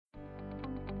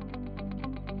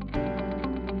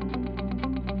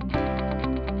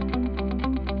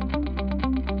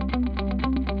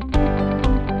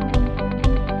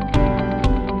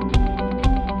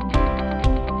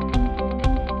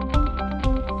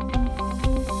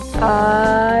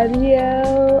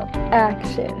Audio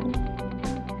action.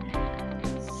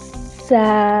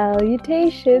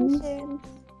 Salutations.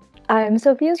 I'm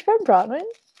Sophia's friend Bronwyn.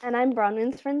 And I'm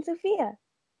Bronwyn's friend Sophia.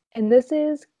 And this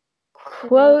is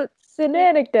Quotes and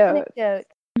Anecdotes.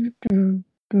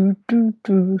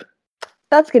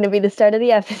 That's going to be the start of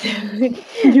the episode.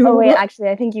 Oh, wait, actually,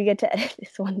 I think you get to edit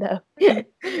this one, though. It's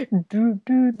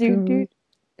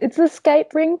the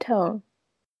Skype ringtone.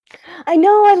 I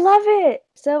know, I love it.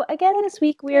 So, again, this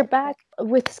week we are back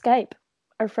with Skype,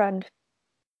 our friend.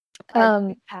 Our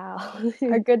good pal.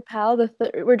 Our good pal.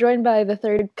 We're joined by the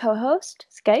third co-host,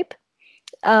 Skype.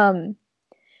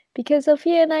 Because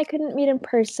Sophia and I couldn't meet in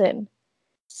person.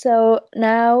 So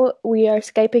now we are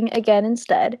Skyping again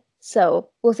instead. So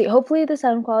we'll see. Hopefully the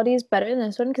sound quality is better than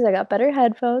this one because I got better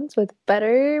headphones with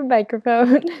better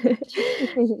microphone.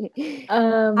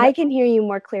 I can hear you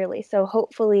more clearly, so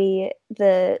hopefully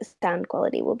the sound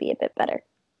quality will be a bit better.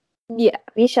 Yeah.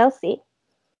 We shall see.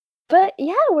 But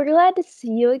yeah, we're glad to see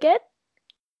you again.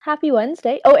 Happy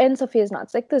Wednesday. Oh, and Sophia's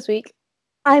not sick this week.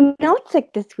 I'm not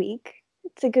sick this week.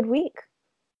 It's a good week.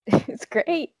 It's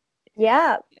great.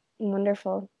 Yeah,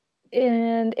 wonderful.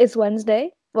 And it's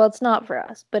Wednesday. Well, it's not for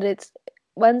us, but it's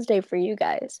Wednesday for you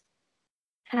guys.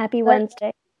 Happy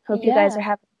Wednesday. Hope you guys are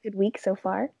having a good week so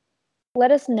far.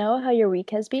 Let us know how your week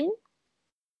has been.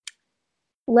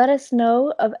 Let us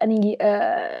know of any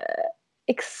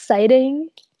exciting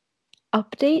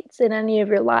updates in any of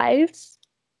your lives.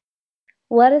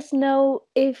 Let us know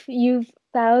if you've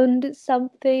found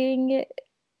something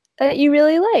that you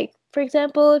really like. For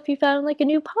example, if you found like a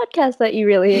new podcast that you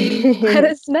really let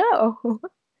us know.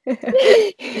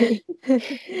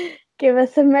 Give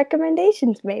us some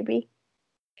recommendations, maybe.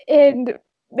 And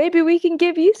maybe we can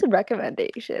give you some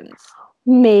recommendations.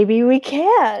 Maybe we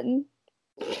can.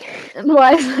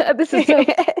 Why is that? This is so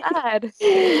bad.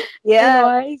 Yeah.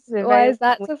 Why is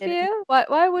that, Sophia?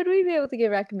 Why would we be able to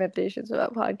give recommendations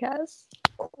about podcasts?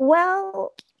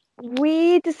 Well,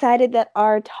 we decided that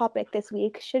our topic this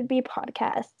week should be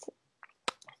podcasts.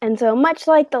 And so much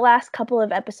like the last couple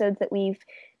of episodes that we've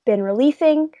been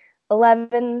releasing, 11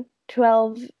 and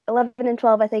 12,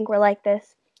 I think were like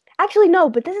this. Actually, no,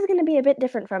 but this is going to be a bit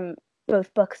different from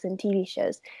both books and TV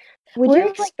shows. We're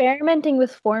experimenting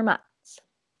with formats.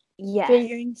 Yes.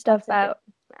 Figuring stuff out.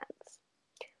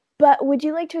 But would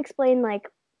you like to explain,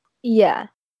 Yeah.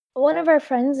 One of our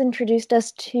friends introduced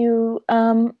us to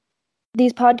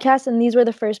these podcasts, and these were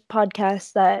the first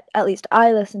podcasts that at least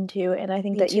I listened to, and I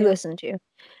think that you listened to.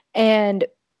 And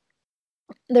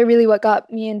they're really what got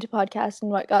me into podcasts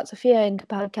and what got Sophia into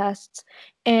podcasts.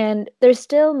 And they're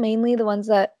still mainly the ones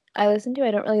that I listen to.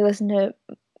 I don't really listen to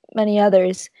many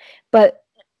others. But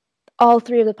all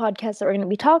three of the podcasts that we're going to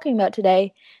be talking about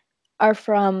today are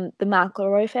from the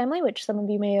McElroy family, which some of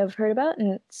you may have heard about.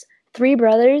 And it's three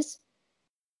brothers,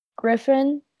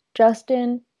 Griffin,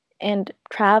 Justin, and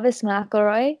Travis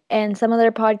McElroy. And some of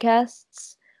their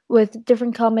podcasts with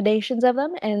different combinations of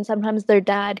them. And sometimes their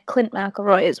dad, Clint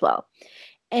McElroy, as well.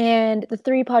 And the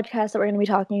three podcasts that we're going to be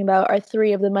talking about are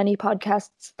three of the many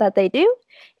podcasts that they do.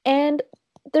 And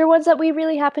they're ones that we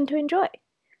really happen to enjoy.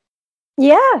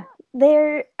 Yeah,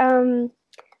 they're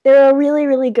a really,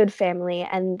 really good family,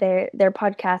 and their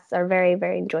podcasts are very,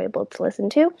 very enjoyable to listen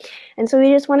to. And so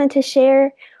we just wanted to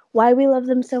share why we love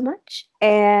them so much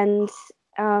and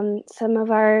some of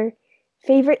our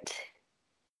favorite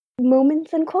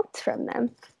moments and quotes from them.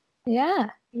 Yeah.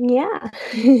 Yeah.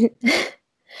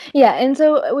 Yeah, and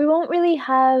so we won't really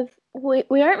have, we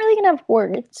aren't really going to have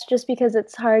words just because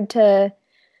it's hard to,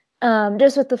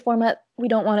 just with the format, we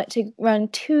don't want it to run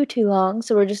too long,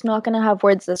 so we're just not going to have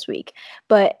words this week.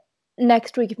 But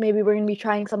next week, maybe we're going to be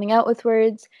trying something out with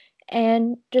words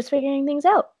and just figuring things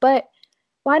out. But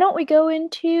why don't we go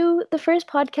into the first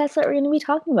podcast that we're going to be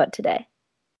talking about today?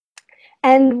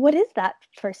 And what is that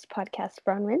first podcast,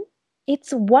 Bronwyn?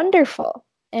 It's Wonderful.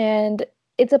 And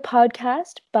it's a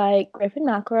podcast by Griffin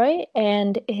McElroy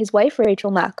and his wife,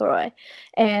 Rachel McElroy.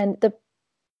 And the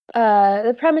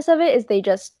premise of it is they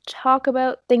just talk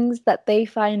about things that they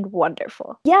find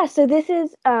wonderful. Yeah, so this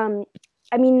is, I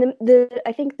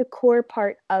think the core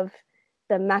part of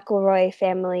the McElroy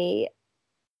family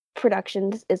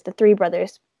productions is the three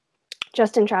brothers,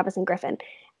 Justin, Travis, and Griffin.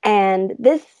 And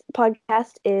this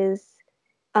podcast is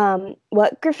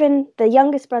what Griffin, the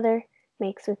youngest brother,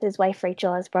 makes with his wife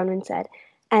Rachel, as Bronwyn said.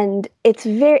 And it's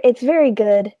very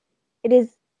good. It is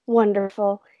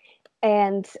wonderful.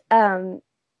 And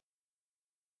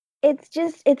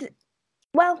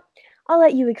well, I'll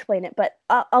let you explain it, but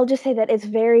I'll just say that it's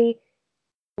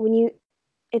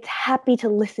it's happy to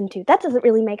listen to. That doesn't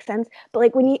really make sense,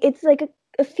 but it's like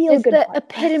a feel-good It's the podcast.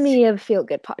 epitome of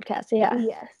feel-good podcast. Yeah.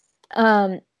 Yes.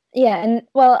 Yeah, and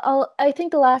well, I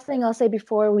think the last thing I'll say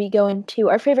before we go into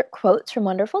our favorite quotes from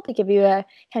Wonderful to give you a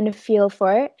kind of feel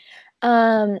for it,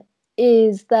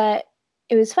 is that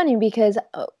it was funny because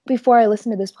before I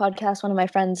listened to this podcast, one of my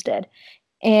friends did,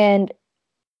 and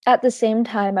at the same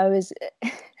time, I was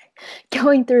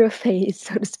going through a phase,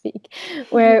 so to speak,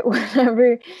 where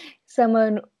whenever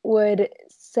someone would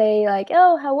say like,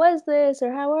 "Oh, how was this?" or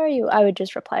 "How are you?" I would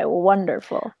just reply,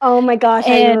 "Wonderful." Oh my gosh,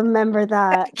 I remember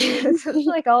that. This was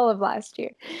like all of last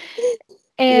year.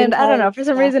 The And I don't know, entire for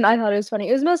some reason I thought it was funny.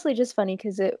 It was mostly just funny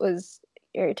because it was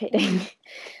irritating.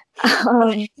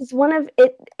 It's one of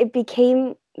it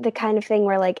became the kind of thing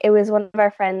where like it was one of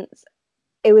our friends,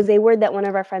 it was a word that one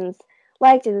of our friends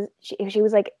liked, and she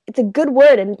was like, it's a good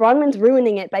word, and Bronwyn's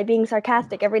ruining it by being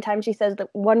sarcastic every time she says the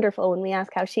wonderful when we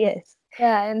ask how she is.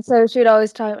 Yeah, and so she would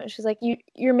always talk about, she's like,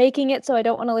 you're making it so I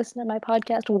don't want to listen to my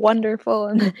podcast. Wonderful.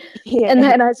 And Yeah. and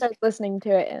then I started listening to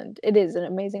it, and it is an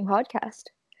amazing podcast.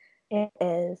 It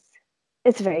is.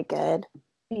 It's very good.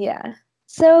 Yeah.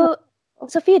 So,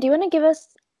 Sophia, do you want to give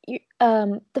us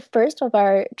the first of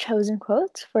our chosen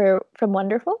quotes from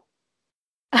Wonderful?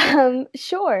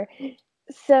 Sure.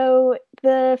 So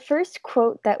the first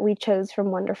quote that we chose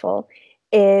from Wonderful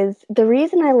is, the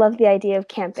reason I love the idea of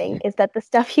camping is that the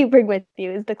stuff you bring with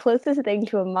you is the closest thing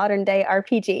to a modern day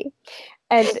RPG.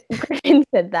 And Griffin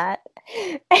said that.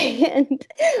 And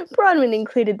Bronwyn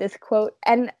included this quote.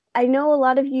 And I know a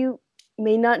lot of you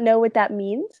may not know what that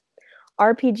means.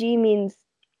 RPG means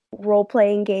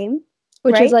role-playing game,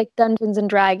 Which right? is like Dungeons and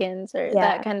Dragons or Yeah.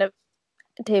 that kind of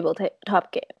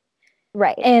tabletop game.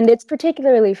 Right. And it's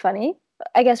particularly funny.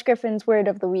 I guess Griffin's word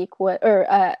of the week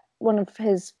one of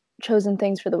his chosen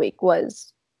things for the week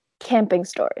was camping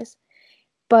stores.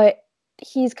 But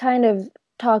he's kind of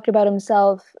talked about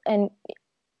himself, and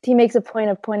he makes a point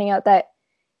of pointing out that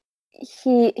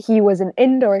he was an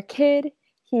indoor kid.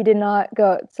 He did not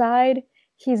go outside.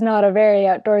 He's not a very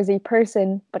outdoorsy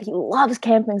person, but he loves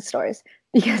camping stores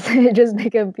because it just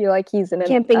make him feel like he's in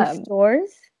camping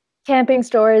stores. Camping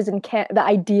stores and the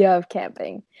idea of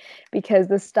camping, because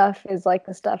the stuff is like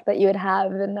the stuff that you would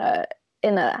have in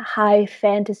a high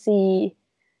fantasy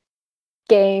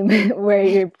game where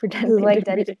you're pretending Like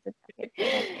to be.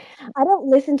 I don't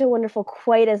listen to Wonderful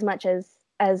quite as much as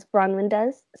Bronwyn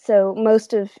does. So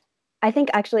most of, I think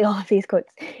actually all of these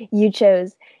quotes you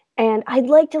chose. And I'd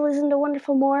like to listen to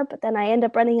Wonderful more, but then I end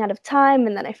up running out of time,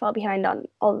 and then I fall behind on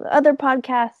all the other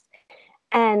podcasts.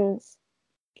 And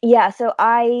yeah, so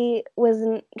I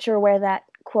wasn't sure where that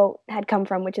quote had come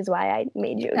from, which is why I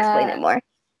made you explain it more.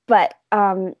 But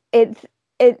it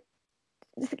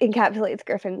encapsulates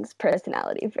Griffin's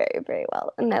personality very, very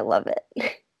well, and I love it.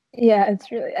 Yeah,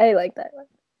 I like that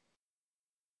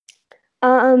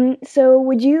one. So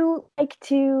would you like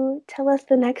to tell us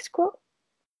the next quote?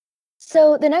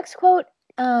 So the next quote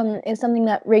is something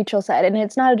that Rachel said, and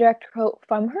it's not a direct quote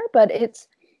from her, but it's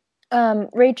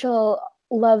Rachel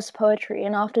loves poetry,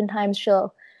 and oftentimes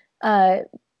she'll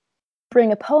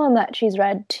bring a poem that she's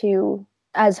read to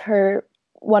as her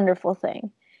wonderful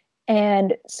thing.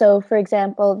 And so, for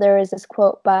example, there is this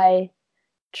quote by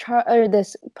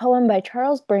this poem by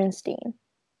Charles Bernstein,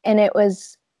 and it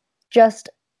was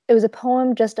a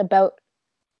poem just about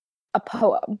a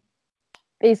poem.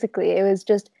 Basically, it was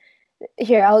just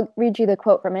here. I'll read you the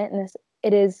quote from it, and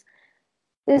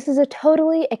this is a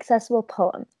totally accessible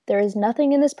poem. There is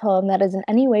nothing in this poem that is in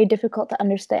any way difficult to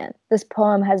understand. This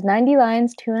poem has 90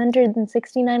 lines,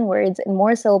 269 words, and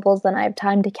more syllables than I have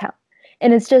time to count.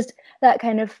 And it's just that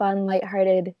kind of fun,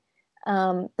 lighthearted.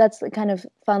 That's the kind of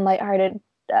fun, lighthearted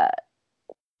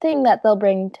thing that they'll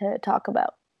bring to talk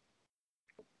about.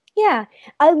 Yeah,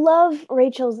 I love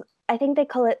Rachel's. I think they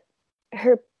call it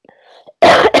her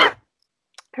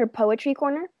her poetry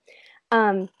corner,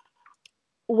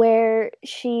 where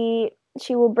she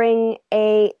will bring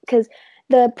because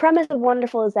the premise of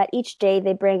Wonderful is that each day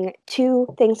they bring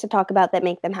two things to talk about that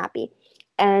make them happy,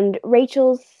 and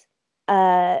Rachel's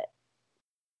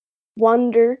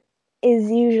wonder is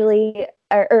usually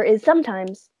or is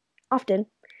sometimes often,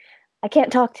 I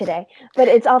can't talk today, but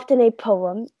it's often a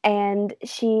poem. And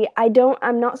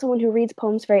I'm not someone who reads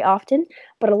poems very often,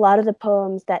 but a lot of the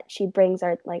poems that she brings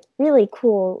are like really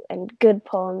cool and good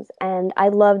poems. And I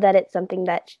love that it's something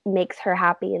that makes her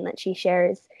happy and that she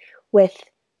shares with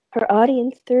her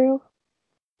audience through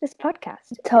this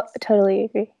podcast. Totally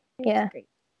agree. Yeah. Great.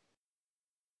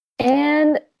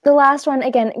 And the last one,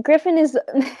 again, Griffin is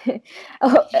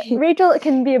Rachel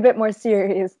can be a bit more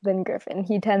serious than Griffin.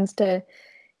 He tends to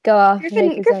go off.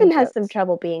 Griffin has some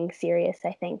trouble being serious,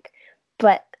 I think.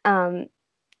 But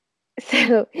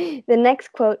So the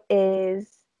next quote is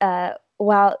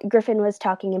while Griffin was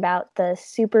talking about the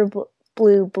super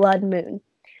blue blood moon.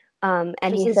 And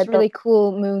he said, this really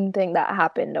cool moon thing that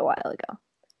happened a while ago.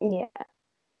 Yeah.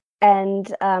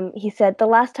 And he said, the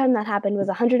last time that happened was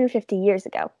 150 years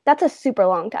ago. That's a super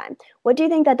long time. What do you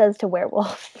think that does to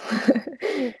werewolves?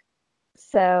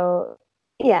 So,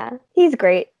 yeah, he's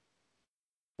great.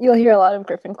 You'll hear a lot of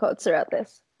Griffin quotes throughout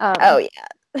this. Oh, yeah.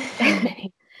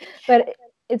 But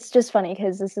it's just funny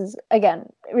because this is, again,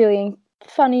 really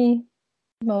funny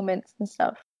moments and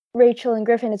stuff. Rachel and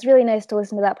Griffin, it's really nice to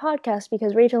listen to that podcast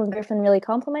because Rachel and Griffin really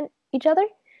complement each other.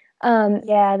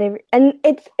 Yeah, and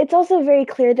it's also very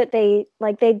clear that they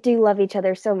do love each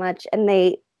other so much, and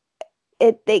you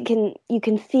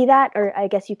can see that, or I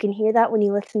guess you can hear that when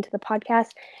you listen to the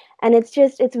podcast, and it's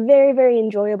very, very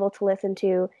enjoyable to listen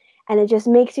to, and it just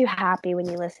makes you happy when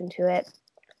you listen to it.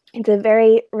 It's a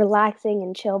very relaxing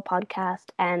and chill podcast,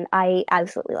 and I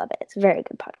absolutely love it. It's a very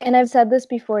good podcast. And I've said this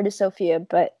before to Sophia,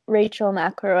 but Rachel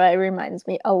McElroy reminds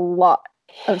me a lot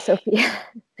of Sophia.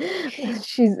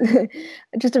 She's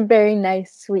just a very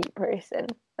nice, sweet person.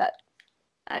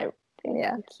 Thank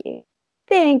you.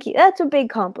 Thank you. That's a big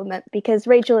compliment because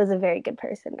Rachel is a very good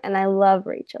person, and I love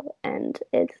Rachel, and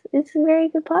it's a very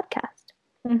good podcast.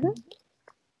 Mm-hmm.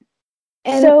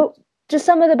 And so, just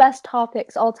some of the best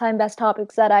topics, all-time best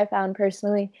topics that I found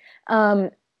personally.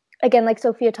 Again, like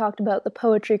Sophia talked about, the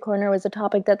poetry corner was a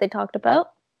topic that they talked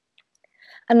about.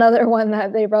 Another one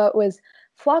that they wrote was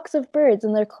flocks of birds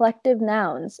and their collective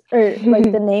nouns, or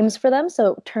like the names for them.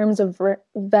 So terms of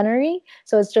venery.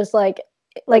 So it's just like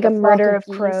a murder of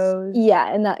crows.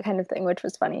 Yeah, and that kind of thing, which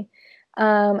was funny.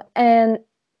 And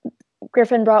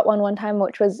Griffin brought one time,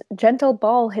 which was gentle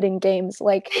ball hitting games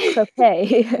like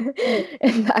croquet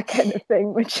and that kind of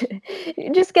thing, which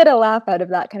you just get a laugh out of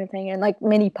that kind of thing, and like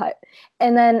mini putt.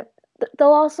 And then they'll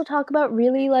also talk about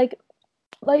really like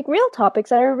real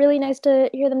topics that are really nice to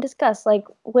hear them discuss, like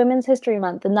Women's History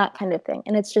Month and that kind of thing.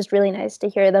 And it's just really nice to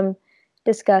hear them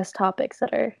discuss topics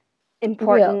that are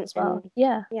important as well.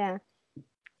 Yeah,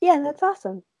 that's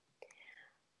awesome.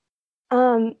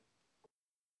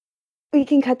 We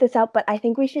can cut this out, but I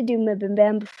think we should do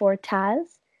MBMBaM before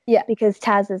Taz. Yeah. Because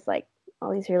Taz is like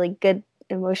all these really good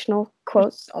emotional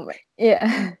quotes. Oh my.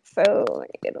 Yeah. So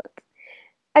many good ones.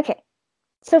 Okay.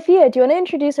 Sophia, do you want to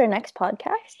introduce our next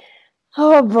podcast?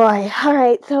 Oh boy. All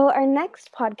right. So our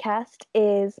next podcast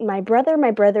is My Brother,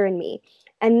 and Me.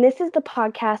 And this is the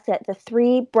podcast that the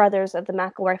three brothers of the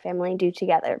McElroy family do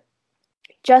together.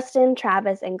 Justin,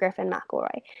 Travis, and Griffin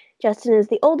McElroy. Justin is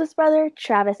the oldest brother,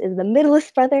 Travis is the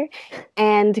middlest brother,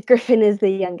 and Griffin is the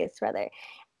youngest brother.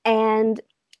 And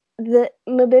the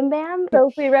MBMBaM. So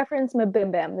if we reference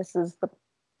MBMBaM, this is the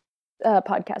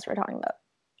podcast we're talking about.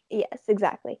 Yes,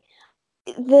 exactly.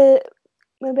 The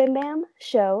MBMBaM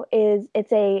show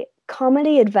it's a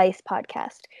comedy advice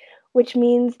podcast, which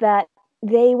means that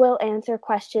they will answer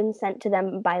questions sent to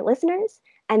them by listeners,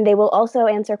 and they will also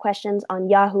answer questions on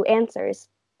Yahoo Answers.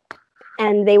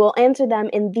 And they will answer them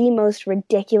in the most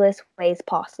ridiculous ways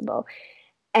possible.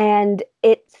 And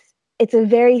it's a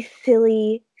very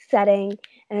silly setting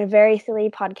and a very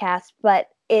silly podcast, but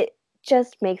it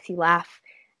just makes you laugh.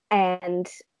 And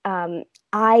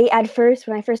I, at first,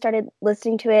 when I first started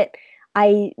listening to it,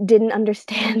 I didn't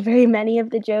understand very many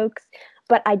of the jokes,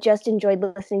 but I just enjoyed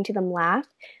listening to them laugh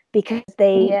because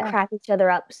they crack each other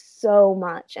up so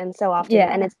much and so often.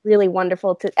 Yeah. And it's really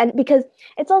wonderful and because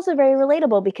it's also very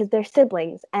relatable because they're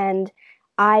siblings, and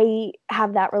I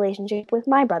have that relationship with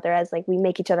my brother as like we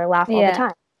make each other laugh all the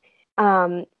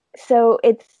time. So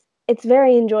it's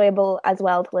very enjoyable as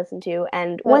well to listen to,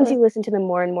 and once you listen to them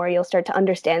more and more, you'll start to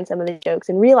understand some of the jokes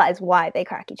and realize why they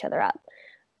crack each other up.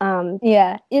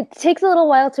 It takes a little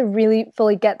while to really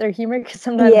fully get their humor because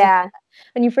sometimes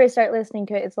when you first start listening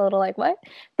to it, it's a little like, what?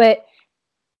 But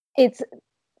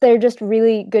they're just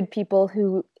really good people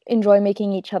who enjoy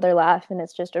making each other laugh, and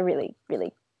it's just a really,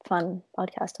 really fun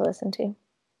podcast to listen to.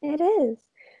 It is.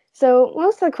 So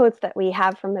most of the quotes that we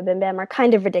have from MBMBaM are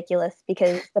kind of ridiculous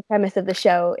because the premise of the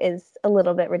show is a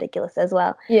little bit ridiculous as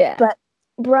well. Yeah. But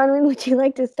Bronwyn, would you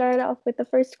like to start off with the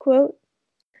first quote?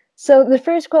 So the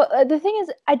first quote, the thing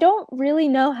is, I don't really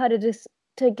know how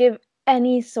to give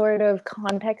any sort of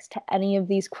context to any of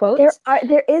these quotes.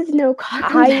 There is no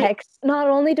context. Not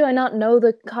only do I not know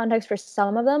the context for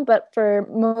some of them, but for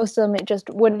most of them, it just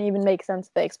wouldn't even make sense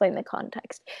if they explain the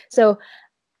context. So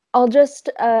I'll just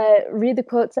read the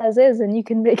quotes as is, and you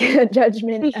can make a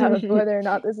judgment of whether or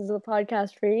not this is a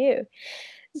podcast for you.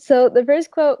 So the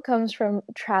first quote comes from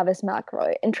Travis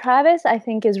McElroy. And Travis, I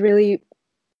think, is really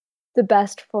the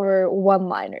best for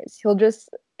one-liners.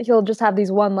 he'll just have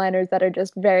these one-liners that are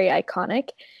just very iconic.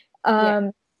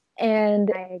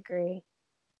 And I agree.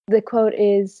 The quote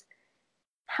is,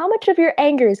 "How much of your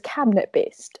anger is cabinet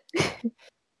based?"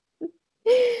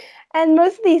 And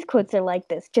most of these quotes are like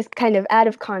this, just kind of out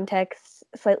of context,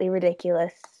 slightly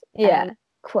ridiculous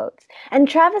quotes. And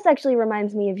Travis actually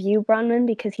reminds me of you, Bronwyn,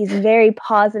 because he's very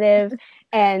positive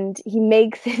and he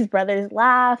makes his brothers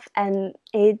laugh, and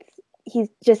he's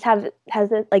just has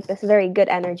like this very good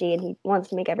energy, and he wants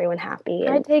to make everyone happy.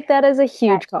 And I take that as a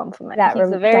huge compliment.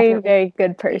 He's a very, very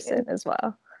good person as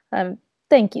well.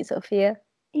 Thank you, Sophia.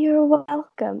 You're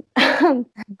welcome.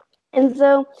 And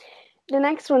so the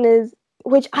next one is,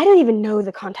 which I don't even know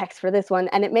the context for this one,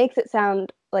 and it makes it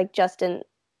sound like Justin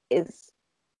is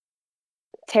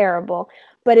terrible,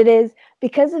 but it is,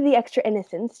 because of the extra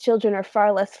innocence, children are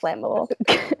far less flammable.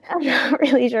 I'm not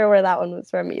really sure where that one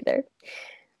was from either,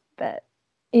 but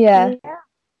yeah.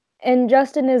 And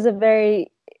Justin is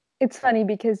it's funny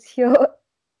because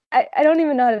I don't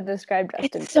even know how to describe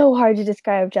Justin. It's so hard to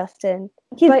describe Justin.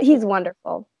 He's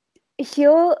wonderful.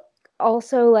 He'll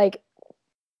also, like,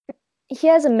 he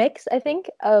has a mix, I think,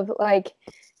 of like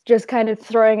just kind of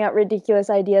throwing out ridiculous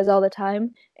ideas all the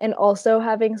time and also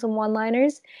having some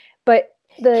one-liners. But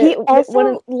he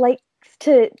also likes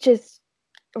to just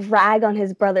rag on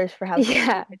his brothers for how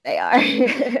stupid they are.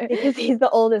 Because he's the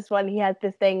oldest one. He has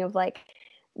this thing of like,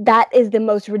 that is the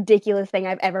most ridiculous thing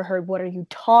I've ever heard. What are you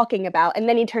talking about? And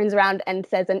then he turns around and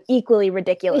says an equally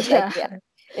ridiculous idea.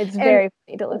 It's very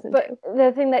funny to listen to. But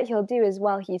the thing that he'll do is,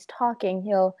 while he's talking,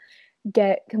 he'll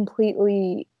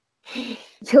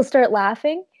start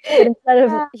laughing, but instead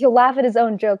of he'll laugh at his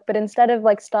own joke, but instead of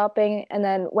like stopping and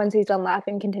then once he's done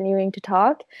laughing continuing to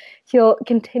talk, he'll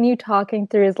continue talking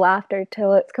through his laughter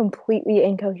till it's completely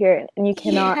incoherent and you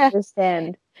cannot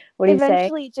understand what he's saying.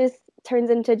 Eventually just turns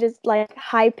into just like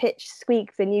high-pitched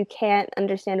squeaks and you can't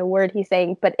understand a word he's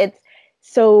saying, but it's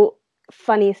so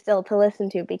funny still to listen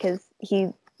to because he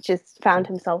just finds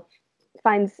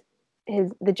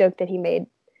the joke that he made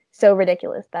so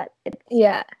ridiculous that it's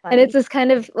funny. And it's this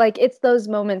kind of like, it's those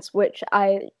moments which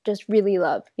I just really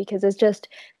love, because it's just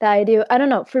the idea, I don't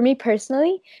know, for me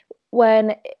personally,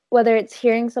 whether it's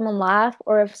hearing someone laugh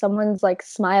or if someone's like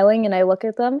smiling and I look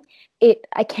at them,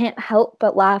 I can't help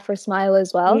but laugh or smile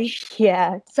as well.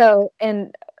 So,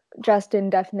 and Justin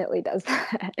definitely does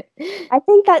that. I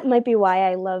think that might be why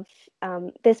I love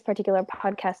this particular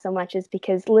podcast so much, is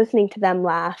because listening to them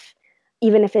laugh,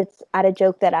 even if it's at a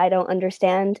joke that I don't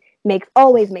understand,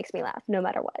 always makes me laugh, no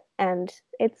matter what. And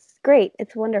it's great.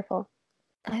 It's wonderful.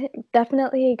 I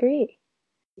definitely agree.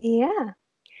 Yeah.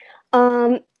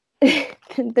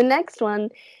 The next one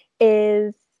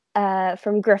is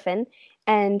from Griffin,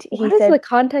 and what is the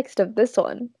context of this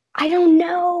one? I don't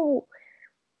know.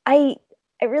 I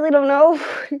really don't know.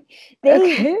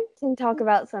 They can talk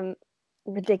about some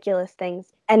ridiculous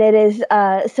things, and it is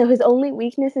so his only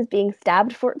weakness is being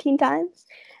stabbed 14 times,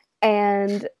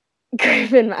 and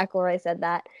Griffin McElroy said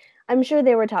that. I'm sure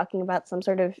they were talking about some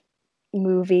sort of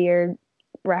movie or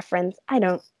reference. I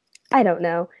don't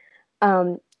know.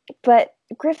 But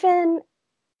Griffin,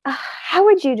 how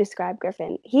would you describe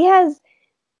Griffin?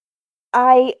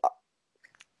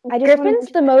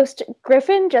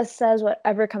 Griffin just says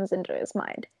whatever comes into his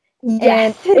mind.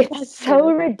 Yes, and it's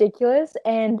so ridiculous,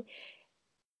 and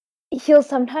he'll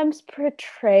sometimes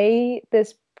portray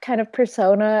this kind of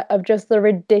persona of just the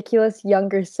ridiculous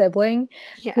younger sibling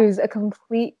who's a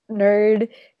complete nerd,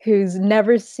 who's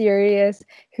never serious,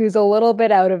 who's a little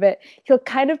bit out of it. He'll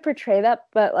kind of portray that,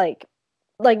 but like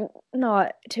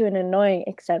not to an annoying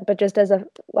extent, but just as a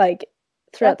like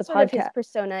throughout the podcast. His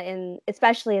persona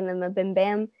especially in the Mabim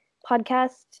Bam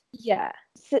podcast.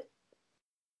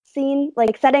 Scene,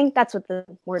 like setting, that's what the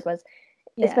word was.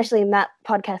 Especially in that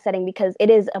podcast setting, because it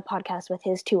is a podcast with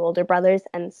his two older brothers,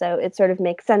 and so it sort of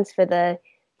makes sense for the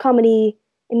comedy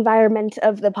environment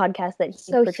of the podcast that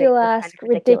he'll ask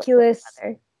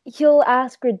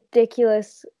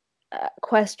ridiculous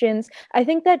questions. I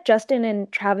think that Justin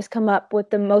and Travis come up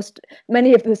with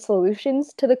many of the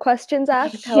solutions to the questions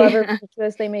asked, however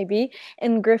ridiculous they may be,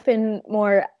 and Griffin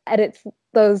more edits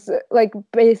those, like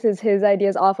bases his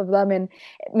ideas off of them and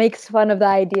makes fun of the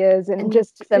ideas and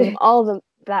just them all them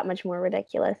that much more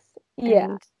ridiculous.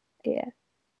 And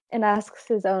asks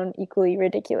his own equally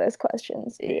ridiculous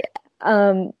questions.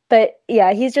 But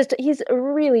he's a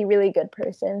really, really good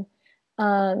person.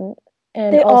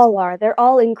 And they all are. They're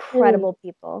all incredible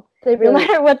people. No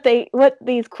matter what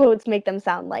these quotes make them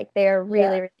sound like, they are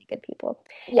really, really good people.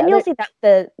 And you'll see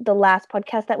that the last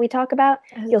podcast that we talk about,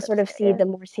 you'll sort of see the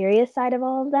more serious side of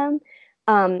all of them.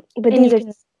 But these are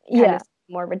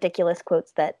more ridiculous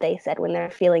quotes that they said when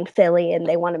they're feeling silly and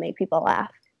they want to make people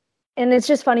laugh. And it's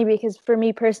just funny because for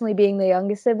me personally, being the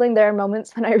youngest sibling, there are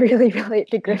moments when I really relate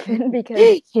to Griffin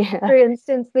because, for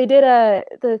instance,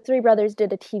 the three brothers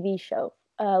did a TV show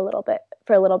a little bit.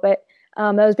 That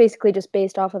was basically just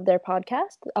based off of this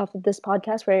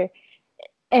podcast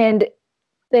and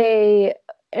they,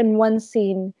 in one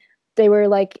scene, they were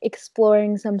like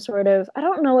exploring some sort of, I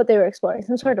don't know what they were exploring,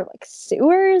 some sort of like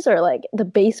sewers or like the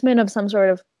basement of some sort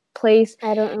of place.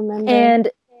 I don't remember. And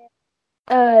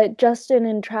Justin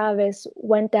and Travis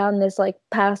went down this like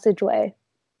passageway,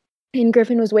 and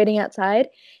Griffin was waiting outside,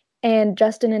 and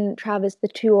Justin and Travis, the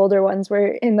two older ones, were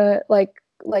in the like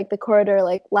the corridor,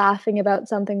 like laughing about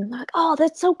something, like, oh,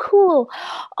 that's so cool,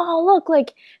 oh, look,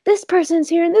 like this person's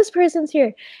here and this person's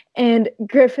here. And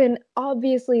Griffin,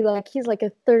 obviously, like, he's like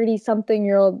a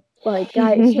 30-something-year-old like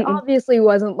guy, he obviously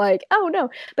wasn't like, oh no,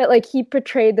 but like he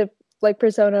portrayed the like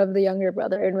persona of the younger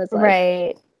brother and was like,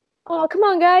 right, oh, come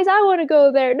on, guys, I want to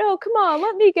go there. No, come on,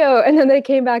 let me go. And then they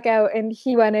came back out, and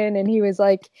he went in, and he was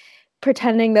like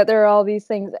pretending that there are all these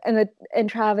things. And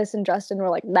Travis and Justin were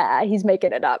like, nah, he's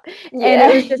making it up. Yeah. And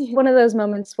it was just one of those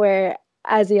moments where,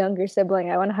 as a younger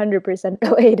sibling, I 100%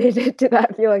 related to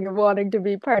that feeling of wanting to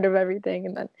be part of everything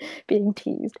and then being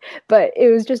teased. But it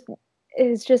was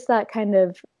just that kind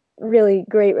of really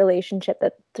great relationship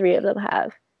that three of them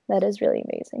have. That is really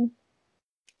amazing.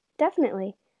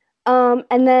 Definitely.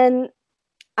 And then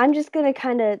I'm just gonna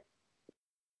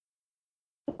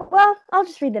I'll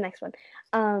just read the next one.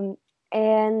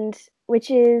 And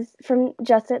which is from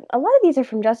Justin. A lot of these are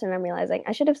from Justin, I'm realizing.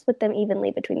 I should have split them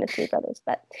evenly between the three brothers,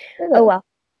 but oh well.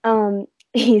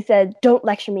 He said, "Don't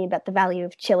lecture me about the value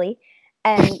of chili."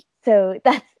 And so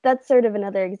that's sort of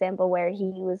another example where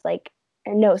he was like,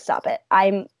 "No, stop it.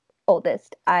 I'm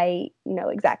oldest. I know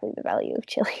exactly the value of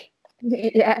chili."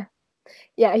 Yeah.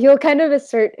 Yeah, he'll kind of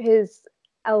assert his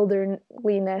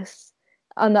elderliness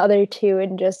on the other two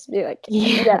and just be like,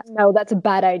 yeah, no, that's a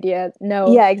bad idea.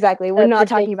 No. Yeah, exactly. We're not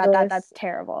talking about that. That's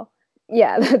terrible.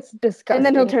 Yeah, that's disgusting. And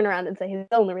then he'll turn around and say his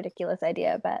own ridiculous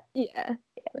idea, but yeah,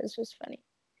 it was just funny.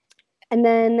 And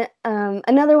then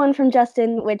another one from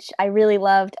Justin, which I really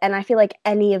loved, and I feel like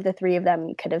any of the three of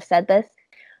them could have said this,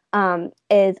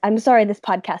 is, "I'm sorry this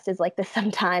podcast is like this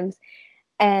sometimes."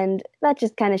 And that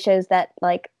just kind of shows that,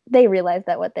 like, they realize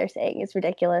that what they're saying is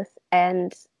ridiculous,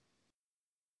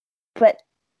 but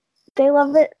they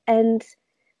love it, and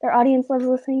their audience loves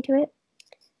listening to it.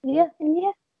 Yeah.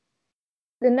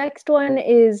 The next one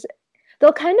is,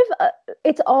 they'll kind of,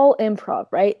 it's all improv,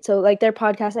 right? So, like, their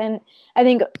podcast, and I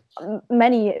think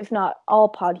many, if not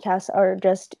all podcasts are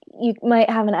just, you might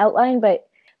have an outline, but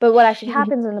what actually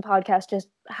happens in the podcast just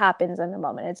happens in the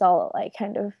moment. It's all, like,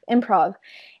 kind of improv.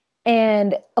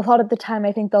 And a lot of the time,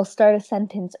 I think they'll start a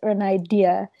sentence or an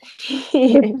idea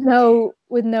with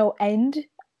no end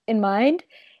in mind.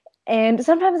 And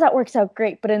sometimes that works out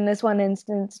great. But in this one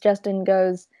instance, Justin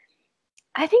goes,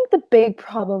 I think the big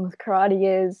problem with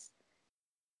karate is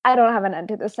I don't have an end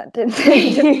to the sentence.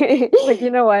 Like, you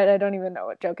know what? I don't even know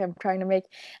what joke I'm trying to make.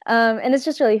 And it's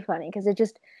just really funny because it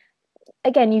just,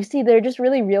 again, you see they're just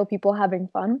really real people having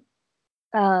fun.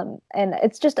 And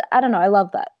it's just, I don't know. I love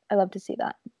that. I love to see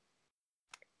that.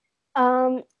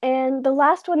 And the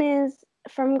last one is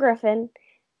from Griffin,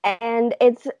 and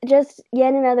it's just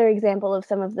yet another example of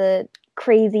some of the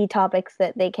crazy topics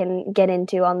that they can get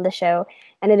into on the show.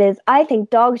 And it is, I think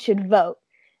dogs should vote.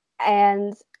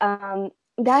 And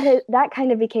that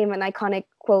kind of became an iconic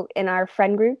quote in our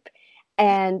friend group,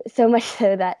 and so much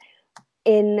so that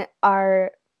in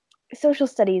our social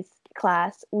studies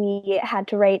class we had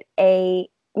to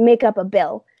make up a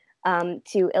bill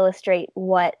to illustrate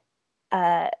what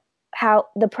how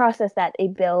the process that a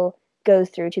bill goes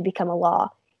through to become a law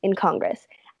in Congress.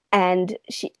 And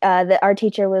our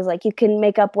teacher was like, you can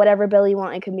make up whatever bill you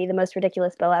want. It can be the most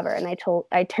ridiculous bill ever. And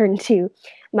I turned to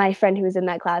my friend who was in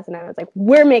that class and I was like,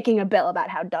 we're making a bill about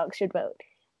how dogs should vote.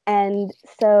 And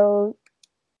so,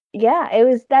 yeah,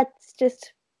 that's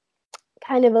just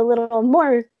kind of a little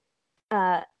more,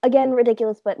 again,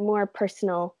 ridiculous, but more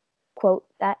personal quote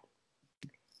that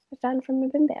I found from the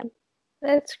Bim Bam.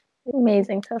 That's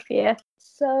amazing, Sophia.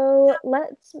 So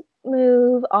let's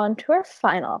move on to our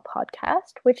final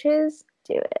podcast, which is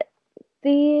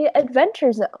The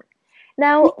Adventure Zone.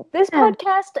 Now, this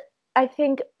podcast, I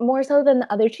think more so than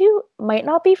the other two, might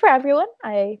not be for everyone.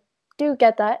 I do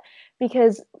get that,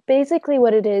 because basically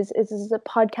what it is a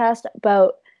podcast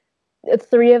about the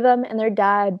three of them and their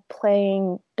dad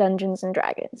playing Dungeons and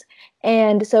Dragons.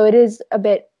 And so it is a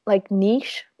bit like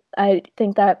niche. I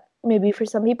think that maybe for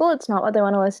some people it's not what they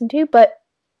want to listen to, but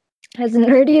as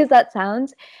nerdy as that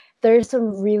sounds, there's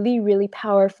some really, really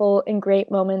powerful and great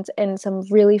moments and some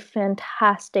really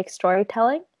fantastic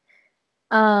storytelling.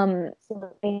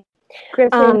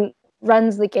 Griffin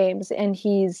runs the games, and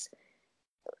he's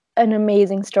an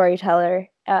amazing storyteller,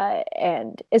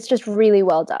 and it's just really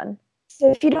well done. So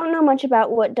if you don't know much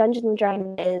about what Dungeons and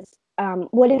Dragons is,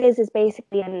 what it is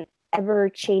basically an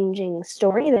ever-changing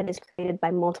story that is created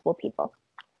by multiple people.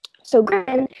 So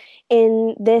Griffin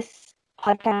in this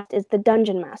podcast is the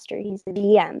dungeon master. He's the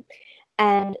DM.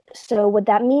 And so what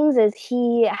that means is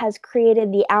he has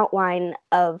created the outline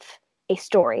of a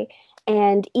story.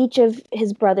 And each of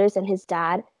his brothers and his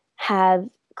dad have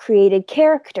created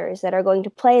characters that are going to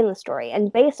play in the story.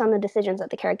 And based on the decisions that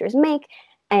the characters make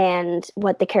and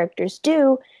what the characters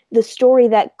do, the story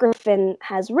that Griffin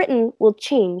has written will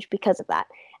change because of that.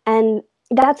 And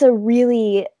that's a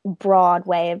really broad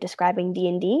way of describing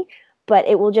D&D, but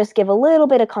it will just give a little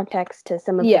bit of context to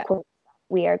some of the quotes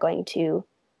we are going to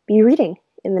be reading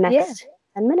in the next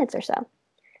 10 minutes or so.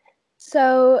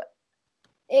 So,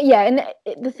 yeah, and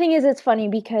the thing is, it's funny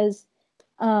because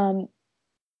for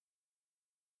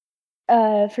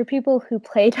people who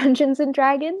play Dungeons and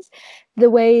Dragons, the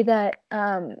way that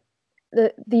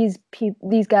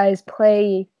these guys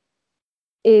play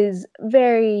is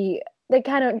very, they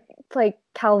kind of play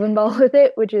Calvin ball with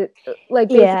it, which is like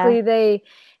basically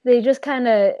they just kind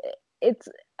of, it's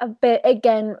a bit,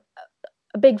 again,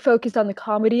 a big focus on the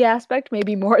comedy aspect,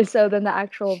 maybe more so than the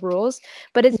actual rules,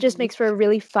 but it just makes for a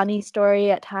really funny story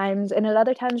at times, and at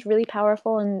other times really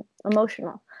powerful and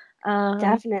emotional.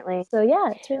 Definitely. So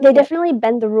yeah, it's really they definitely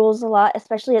bend the rules a lot,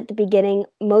 especially at the beginning,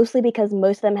 mostly because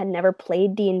most of them had never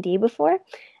played D&D before,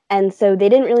 and so they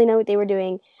didn't really know what they were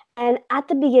doing. And at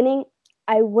the beginning,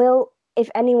 I will, if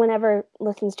anyone ever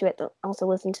listens to it, they'll also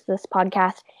listen to this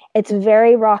podcast, it's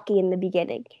very rocky in the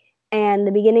beginning. And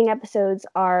the beginning episodes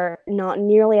are not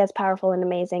nearly as powerful and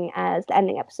amazing as the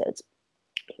ending episodes.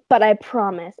 But I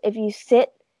promise, if you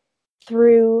sit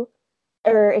through,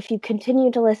 or if you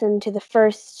continue to listen to the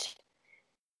first,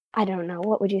 I don't know,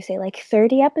 what would you say, like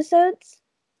 30 episodes?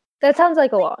 That sounds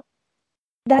like a lot.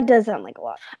 That does sound like a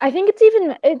lot. I think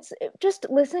it's just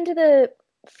listen to the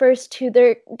first two.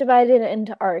 They're divided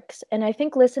into arcs, and I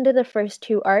think listen to the first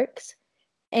two arcs,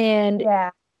 and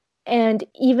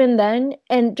even then,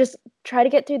 and just try to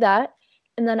get through that,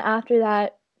 and then after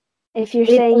that, if you're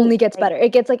it only gets better.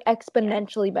 It gets like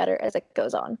exponentially better as it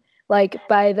goes on. Like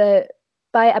by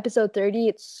episode 30,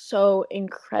 it's so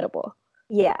incredible.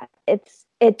 Yeah, it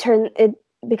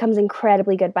becomes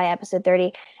incredibly good by episode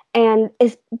 30. And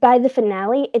by the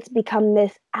finale, it's become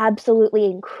this absolutely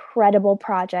incredible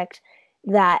project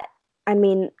that, I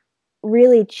mean,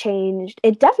 really changed.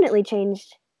 It definitely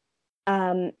changed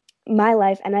my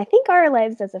life, and I think our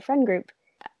lives as a friend group.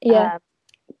 Yeah.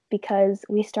 Because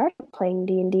we started playing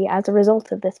D&D as a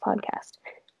result of this podcast.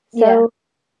 So,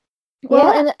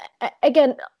 well, and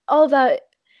again, all that,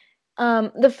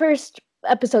 the first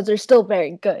episodes are still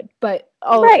very good, but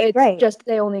just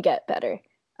they only get better.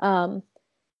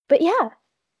 But yeah,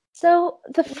 so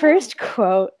the first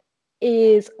quote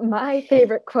is my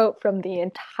favorite quote from the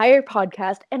entire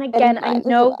podcast. And again, I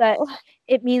know that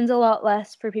it means a lot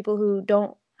less for people who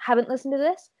haven't listened to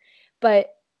this,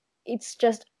 but it's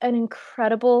just an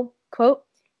incredible quote.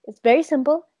 It's very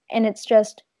simple, and it's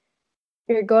just,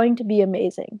 you're going to be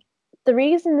amazing. The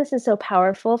reason this is so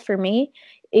powerful for me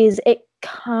is it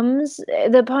comes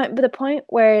the point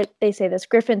where they say this.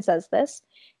 Griffin says this,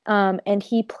 and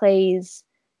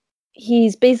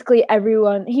he's basically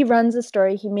everyone. He runs the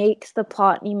story, he makes the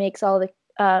plot, and he makes all the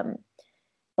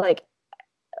like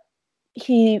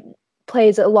he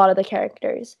plays a lot of the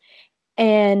characters.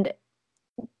 And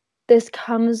this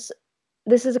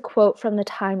is a quote from the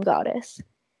Time Goddess,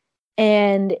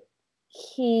 and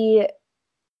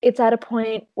it's at a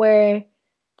point where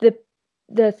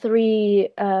the three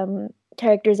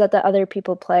characters that the other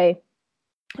people play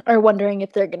are wondering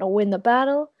if they're going to win the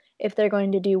battle, if they're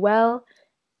going to do well,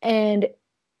 and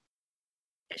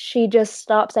she just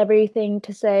stops everything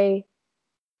to say,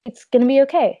 it's going to be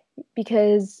okay,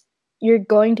 because you're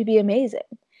going to be amazing.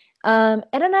 And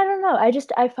then I don't know,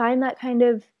 I find that kind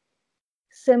of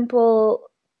simple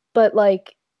but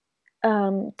like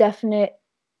definite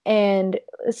and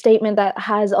a statement that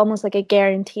has almost like a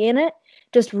guarantee in it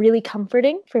just really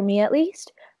comforting, for me at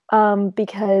least,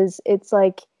 because it's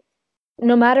like,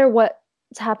 no matter what's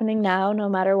happening now, no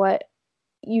matter what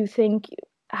you think,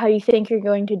 how you think you're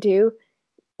going to do,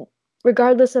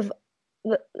 regardless of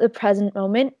the present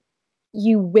moment,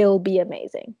 you will be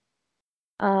amazing.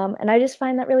 And I just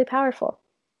find that really powerful.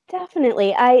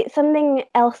 Definitely. Something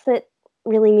else that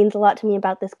really means a lot to me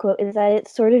about this quote is that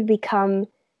it's sort of become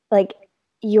like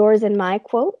yours and my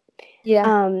quote.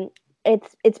 Yeah.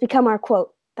 It's become our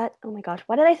quote. That, oh my gosh,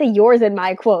 why did I say yours and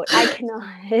my quote? I cannot.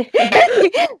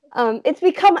 It's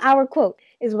become our quote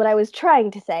is what I was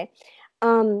trying to say,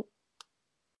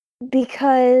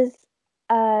 because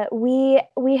we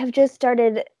have just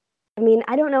started. I mean,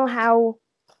 I don't know how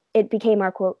it became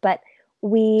our quote, but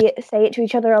we say it to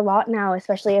each other a lot now,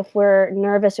 especially if we're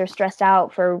nervous or stressed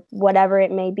out for whatever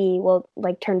it may be. We'll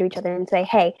like turn to each other and say,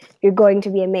 "Hey, you're going to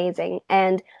be amazing."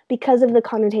 And because of the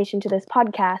connotation to this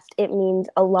podcast, it means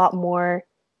a lot more.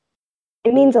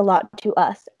 It means a lot to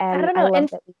us, I and don't I know. love And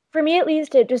that. for me, at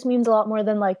least, it just means a lot more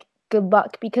than like good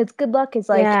luck, because good luck is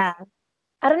like, Yeah,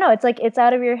 I don't know. It's like it's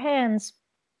out of your hands.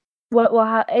 What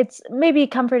will it's maybe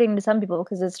comforting to some people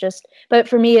because it's just, but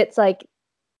for me, it's like,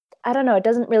 I don't know. It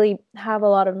doesn't really have a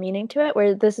lot of meaning to it.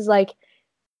 Where this is like,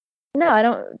 no, I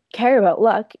don't care about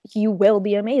luck. You will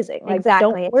be amazing. Like, don't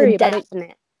exactly. It's a worry about it.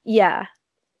 definite. Yeah.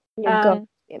 You're going to Um.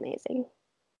 be amazing.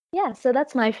 Yeah. So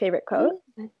that's my favorite quote.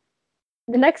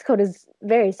 The next quote is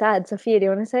very sad. Sophia, do you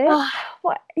want to say it?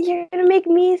 What? You're gonna make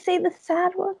me say the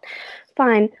sad one?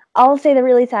 Fine, I'll say the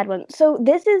really sad one. So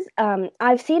this is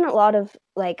I've seen a lot of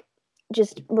like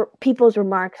just people's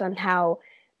remarks on how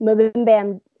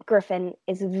Mabim Griffin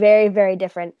is very, very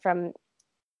different from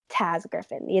Taz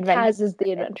Griffin, the Adventure Taz is the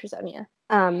Griffin. Adventure Zone. Yeah.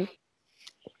 Um,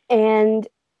 and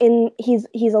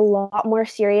he's a lot more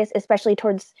serious, especially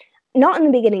towards, not in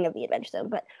the beginning of the Adventure Zone,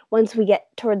 but once we get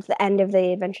towards the end of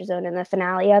the Adventure Zone and the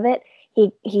finale of it,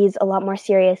 he's a lot more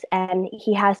serious, and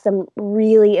he has some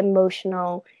really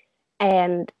emotional,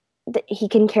 and he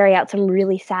can carry out some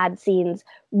really sad scenes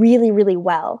really, really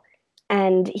well.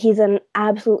 And he's an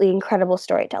absolutely incredible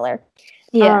storyteller.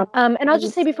 Yeah. And I'll just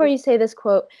And say before you say this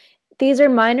quote, these are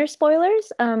minor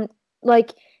spoilers.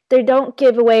 Like they don't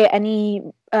give away any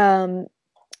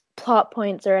plot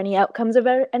points or any outcomes of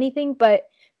anything, but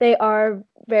they are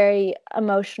very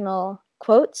emotional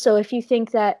quotes. So if you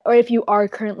think that, or if you are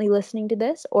currently listening to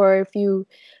this, or if you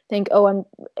think, oh,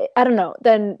 I don't know,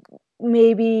 then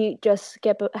maybe just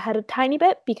skip ahead a tiny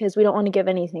bit because we don't want to give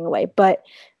anything away. But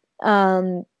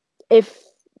um, if,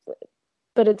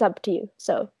 but it's up to you.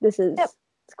 So this is yep.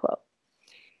 this quote.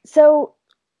 So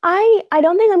I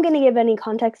don't think I'm going to give any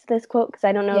context to this quote because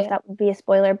I don't know if Yeah. that would be a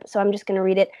spoiler. So I'm just going to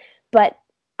read it. But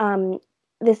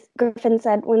this Griffin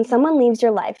said, "When someone leaves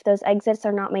your life, those exits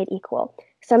are not made equal.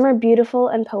 Some are beautiful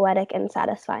and poetic and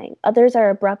satisfying. Others are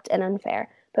abrupt and unfair.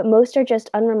 But most are just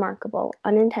unremarkable,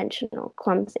 unintentional,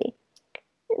 clumsy."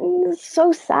 It's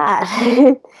so sad.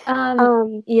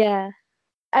 Yeah.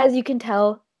 As you can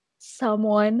tell,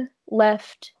 someone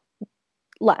left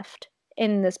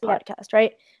in this Yep. podcast,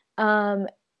 right?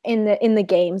 In the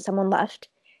game, someone left,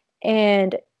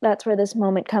 and that's where this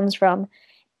moment comes from.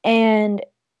 And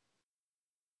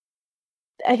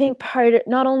I think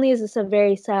not only is this a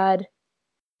very sad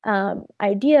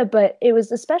idea, but it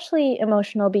was especially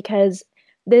emotional because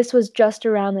this was just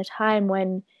around the time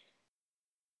when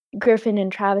Griffin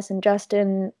and Travis and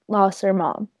Justin lost their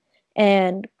mom,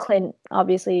 and Clint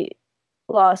obviously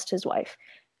lost his wife.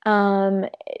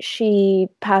 She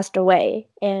passed away,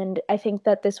 and I think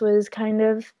that this was kind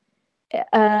of,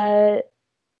 uh,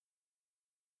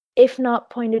 if not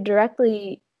pointed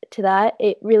directly to that,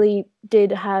 it really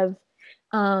did have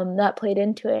that played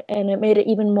into it, and it made it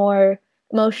even more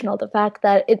emotional. The fact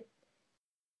that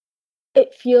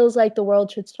it feels like the world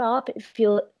should stop. It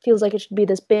feels like it should be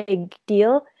this big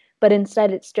deal, but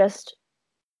instead it's just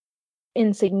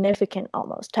insignificant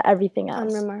almost to everything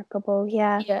else. Unremarkable,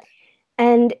 yeah. Yeah.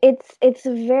 And it's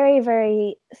a very,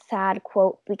 very sad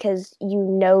quote because you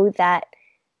know that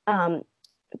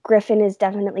Griffin is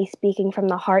definitely speaking from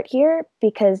the heart here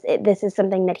because this is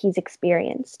something that he's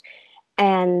experienced,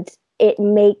 and it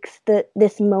makes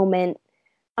this moment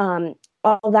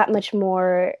all that much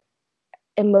more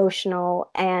emotional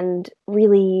and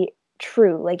really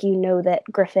true. Like you know that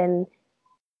Griffin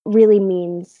really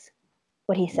means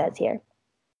what he says here.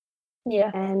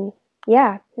 Yeah. And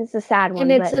yeah, it's a sad one,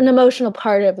 And it's but an emotional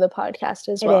part of the podcast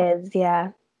as well. it is,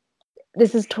 yeah.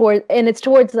 This is it's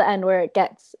towards the end where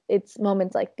it's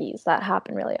moments like these that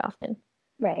happen really often.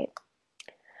 Right.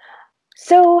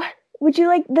 So, would you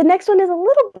like the next one is a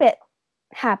little bit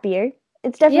happier.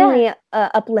 It's definitely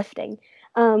uplifting.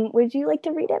 Would you like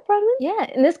to read it, Bronwyn? Yeah,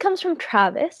 and this comes from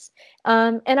Travis.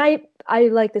 And I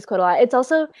like this quote a lot. It's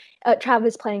also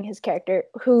Travis playing his character,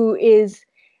 who is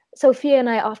Sophia and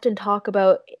I often talk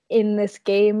about in this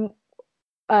game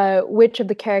which of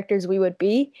the characters we would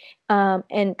be.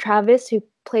 And Travis, who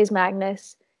plays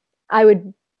Magnus, I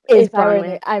would Is if I were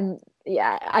Bronwyn.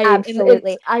 there.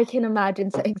 Absolutely. I can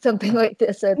imagine saying something like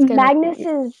this. So it's kind of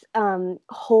Magnus's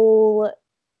whole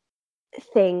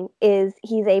thing is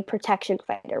he's a protection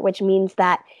fighter, which means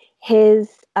that his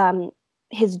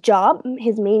job,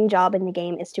 his main job in the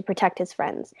game, is to protect his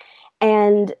friends.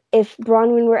 And if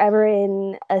Bronwyn were ever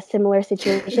in a similar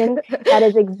situation, that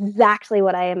is exactly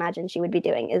what I imagine she would be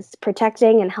doing, is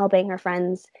protecting and helping her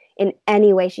friends in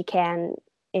any way she can,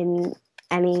 in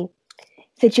any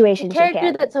situation the she character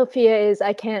can. that Sophia is,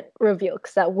 I can't reveal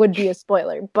because that would be a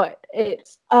spoiler, but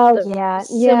it's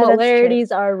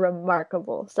similarities are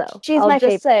remarkable. So she's I'll my just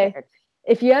favorite say, character.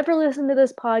 if you ever listen to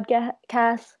this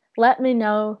podcast, let me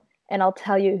know and I'll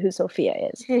tell you who Sophia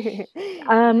is.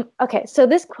 Okay, so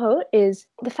this quote is,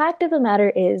 "The fact of the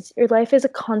matter is, your life is a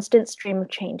constant stream of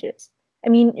changes. I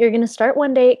mean, you're going to start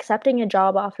one day accepting a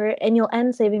job offer and you'll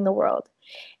end saving the world.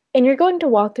 And you're going to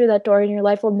walk through that door and your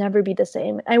life will never be the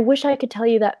same. I wish I could tell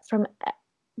you that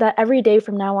every day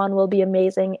from now on will be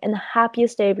amazing and the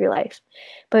happiest day of your life.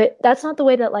 But that's not the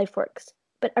way that life works.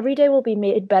 But every day will be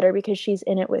made better because she's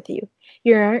in it with you.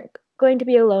 You aren't going to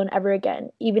be alone ever again.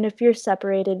 Even if you're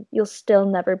separated, you'll still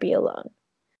never be alone."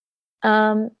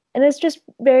 And it's just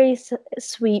very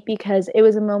sweet because it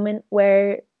was a moment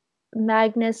where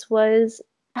Magnus was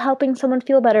helping someone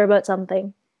feel better about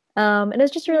something. And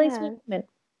it's just a really sweet moment.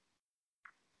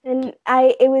 And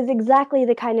it was exactly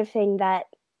the kind of thing that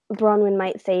Bronwyn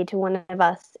might say to one of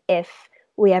us if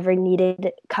we ever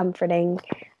needed comforting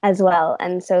as well.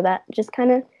 And so that just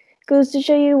kind of goes to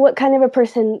show you what kind of a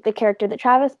person the character that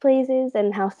Travis plays is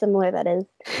and how similar that is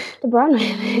to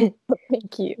Bronwyn.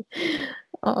 Thank you.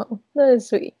 Oh, that is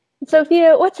sweet.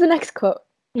 Sophia, what's the next quote?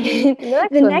 The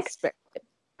next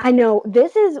I know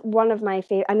this is one of my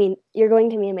favorite. I mean, "You're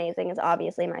going to be amazing" is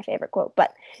obviously my favorite quote,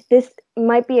 but this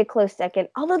might be a close second,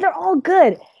 although they're all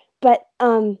good. But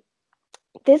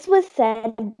this was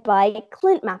said by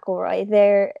Clint McElroy,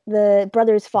 the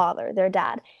brother's father, their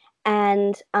dad,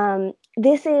 and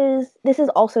this is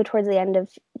also towards the end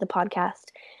of the podcast.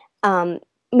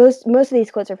 Most of these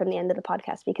quotes are from the end of the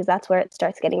podcast because that's where it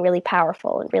starts getting really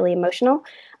powerful and really emotional.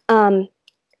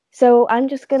 So I'm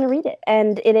just going to read it,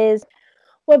 and it is,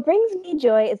 "What brings me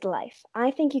joy is life.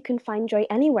 I think you can find joy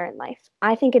anywhere in life.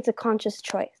 I think it's a conscious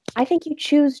choice. I think you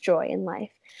choose joy in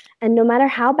life. And no matter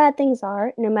how bad things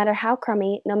are, no matter how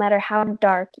crummy, no matter how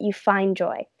dark, you find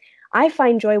joy. I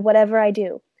find joy whatever I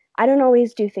do. I don't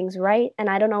always do things right, and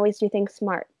I don't always do things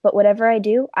smart, but whatever I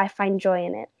do, I find joy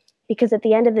in it. Because at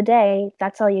the end of the day,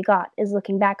 that's all you got, is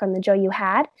looking back on the joy you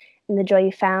had, and the joy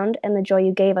you found, and the joy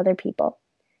you gave other people."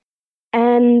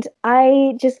 And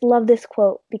I just love this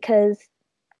quote because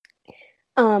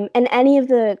and any of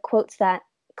the quotes that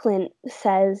Clint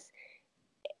says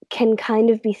can kind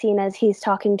of be seen as he's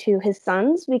talking to his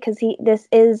sons, because this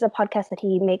is a podcast that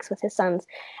he makes with his sons.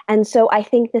 And so I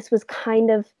think this was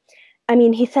kind of, I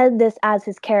mean, he said this as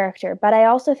his character, but I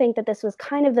also think that this was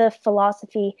kind of the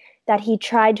philosophy that he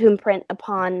tried to imprint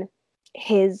upon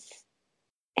his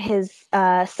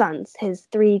sons, his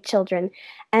 3 children.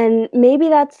 And maybe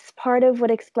that's part of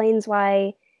what explains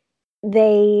why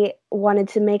they wanted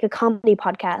to make a comedy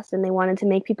podcast and they wanted to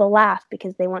make people laugh,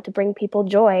 because they want to bring people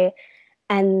joy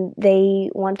and they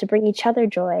want to bring each other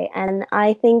joy. And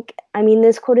I think, I mean,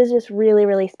 this quote is just really,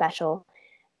 really special.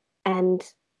 And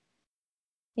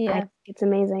yeah, I think it's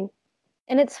amazing.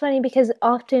 And it's funny because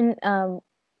often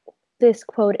this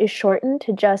quote is shortened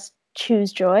to just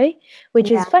 "choose joy,"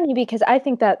 which is funny because I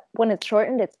think that when it's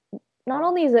shortened, it's not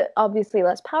only is it obviously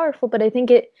less powerful, but I think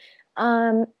it,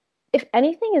 if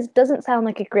anything, doesn't sound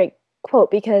like a great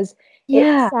quote because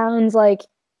it sounds like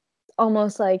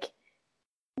almost like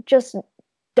just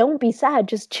don't be sad,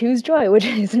 just choose joy, which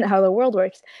isn't how the world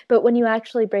works. But when you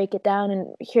actually break it down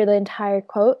and hear the entire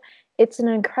quote, it's an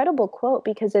incredible quote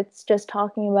because it's just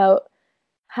talking about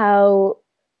how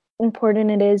important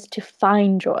it is to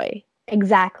find joy.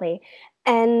 Exactly.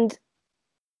 And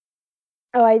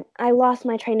I lost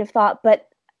my train of thought, but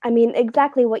I mean,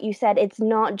 exactly what you said. It's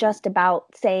not just about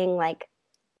saying like,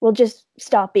 well, just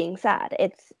stop being sad.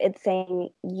 It's saying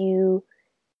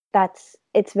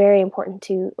it's very important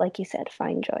to, like you said,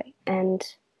 find joy. And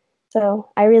so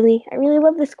I really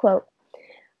love this quote.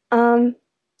 And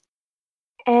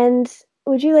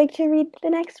would you like to read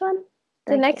the next one?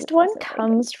 The next one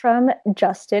comes from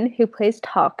Justin, who plays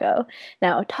Taako.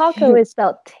 Now, Taako is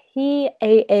spelled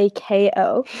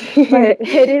Taako, but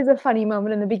it is a funny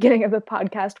moment in the beginning of the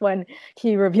podcast when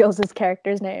he reveals his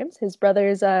characters' names. His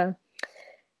brothers,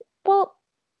 well,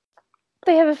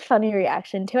 they have a funny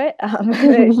reaction to it.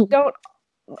 They don't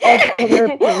altogether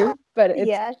approve, but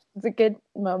it's a good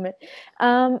moment.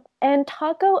 And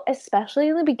Taako, especially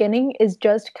in the beginning, is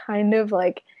just kind of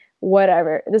like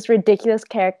whatever, this ridiculous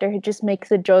character who just makes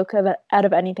a joke out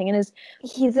of anything, and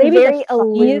he's a very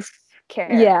aloof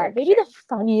character. Yeah, maybe the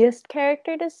funniest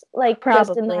character, just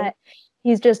just in that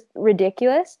he's just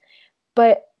ridiculous.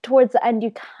 But towards the end,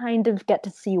 you kind of get to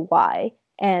see why,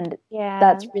 and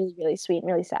that's really, really sweet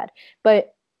and really sad.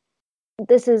 But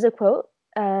this is a quote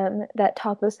that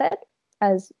Taco said,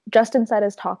 as Justin said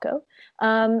as Taco.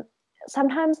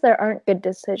 Sometimes there aren't good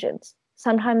decisions.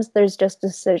 Sometimes there's just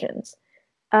decisions,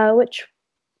 which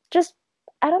just,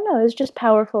 I don't know, is just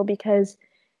powerful because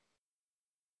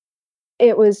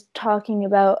it was talking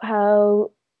about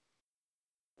how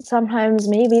sometimes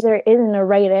maybe there isn't a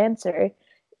right answer.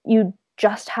 You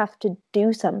just have to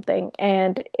do something,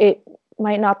 and it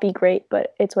might not be great,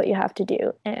 but it's what you have to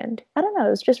do. And I don't know,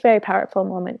 it was just a very powerful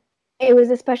moment. It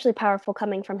was especially powerful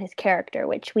coming from his character,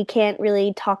 which we can't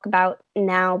really talk about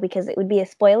now because it would be a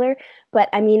spoiler. But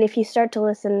I mean, if you start to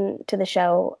listen to the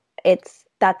show,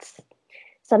 that's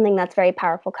something that's very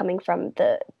powerful coming from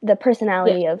the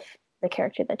personality of the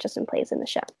character that Justin plays in the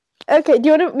show. Okay, do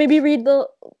you want to maybe read the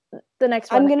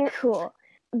next one? Cool.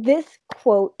 This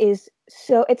quote is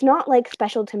so, it's not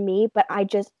special to me, but I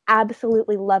just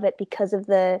absolutely love it because of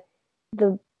the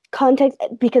context,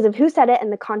 because of who said it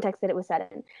and the context that it was said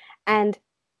in. And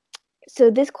so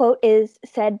this quote is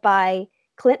said by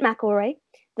Clint McElroy,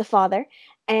 the father,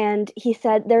 and he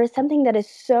said, "There is something that is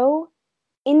so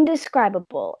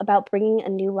indescribable about bringing a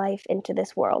new life into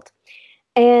this world."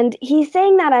 And he's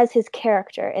saying that as his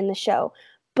character in the show,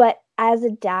 but as a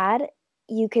dad,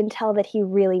 you can tell that he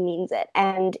really means it,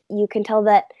 and you can tell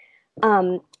that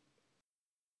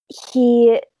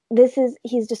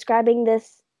he's describing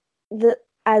this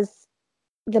as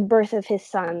the birth of his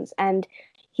sons, and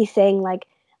he's saying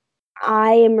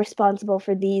I am responsible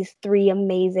for these three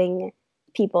amazing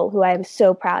people who I am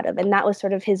so proud of, and that was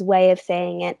sort of his way of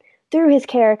saying it through his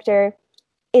character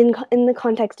in the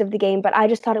context of the game. But I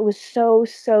just thought it was so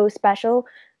special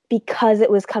because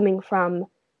it was coming from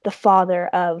the father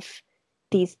of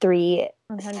these three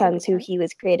 100%. Sons who he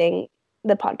was creating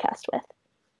the podcast with.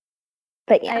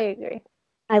 But yeah, I agree.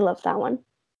 I love that one.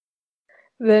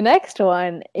 The next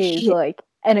one is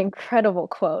an incredible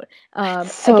quote.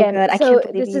 So again, good. I can't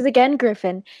believe this is again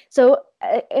Griffin. So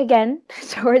again,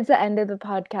 towards the end of the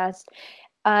podcast,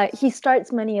 he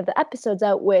starts many of the episodes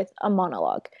out with a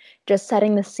monologue, just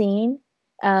setting the scene,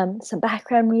 some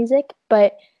background music,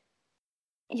 but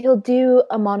he'll do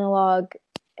a monologue,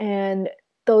 and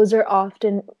those are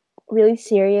often really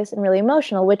serious and really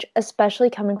emotional, which, especially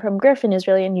coming from Griffin, is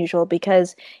really unusual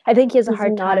because I think he has a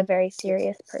hard time. Not a very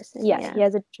serious person. Yeah, he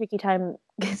has a tricky time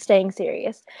staying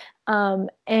serious.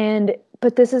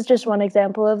 But this is just one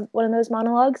example of one of those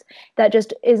monologues that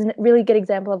just is a really good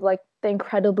example of the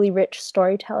incredibly rich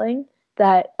storytelling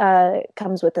that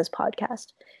comes with this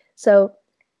podcast. So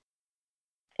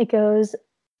it goes,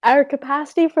 "Our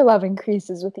capacity for love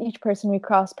increases with each person we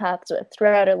cross paths with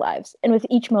throughout our lives, and with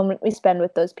each moment we spend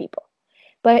with those people.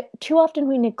 But too often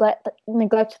we neglect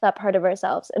that part of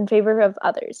ourselves in favor of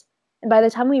others. And by the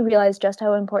time we realize just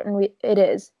how important it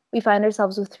is, we find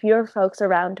ourselves with fewer folks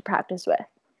around to practice with."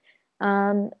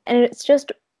 And it's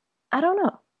just, I don't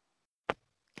know.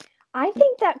 I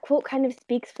think that quote kind of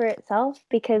speaks for itself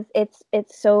because it's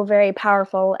so very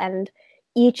powerful, and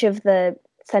each of the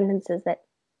sentences that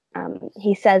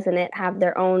he says in it have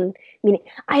their own meaning.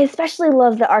 I especially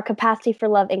love that our capacity for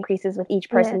love increases with each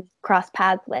person we cross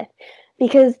paths with,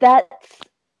 because that's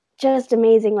just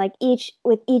amazing.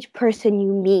 With each person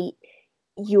you meet,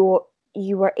 you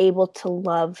are able to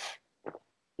love.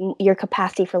 Your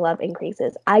capacity for love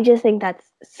increases. I just think that's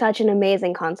such an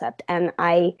amazing concept, and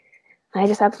I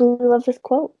just absolutely love this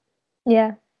quote.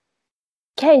 Yeah.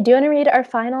 Okay, do you want to read our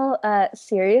final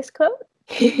serious quote?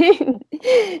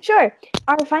 Sure.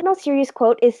 Our final serious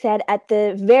quote is said at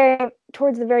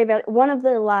towards the very one of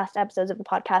the last episodes of the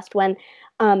podcast, when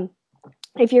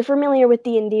if you're familiar with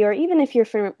D&D, or even if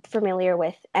you're familiar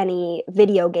with any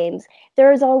video games,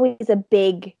 there is always a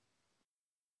big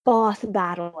boss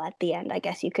battle at the end, I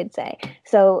guess you could say.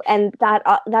 So, and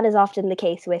that is often the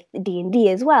case with D&D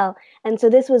as well. And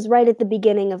so this was right at the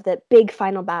beginning of the big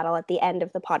final battle at the end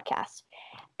of the podcast.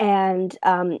 And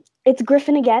it's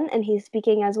Griffin again, and he's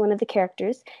speaking as one of the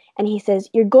characters, and he says,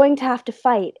 "You're going to have to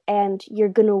fight, and you're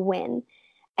going to win."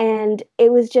 And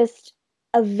it was just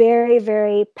a very,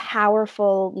 very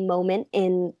powerful moment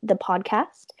in the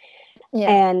podcast. Yeah.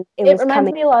 And it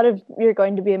reminds me a lot of "You're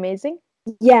Going to Be Amazing."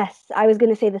 Yes, I was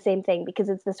going to say the same thing, because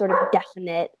it's the sort of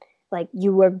definite,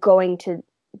 you were going to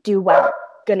do well,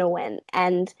 going to win.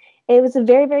 And it was a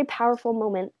very, very powerful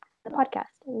moment in the podcast.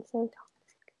 And so,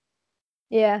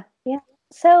 yeah. Yeah.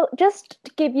 So just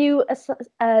to give you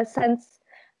a sense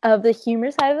of the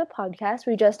humor side of the podcast,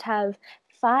 we just have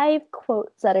 5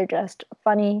 quotes that are just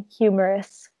funny,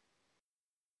 humorous,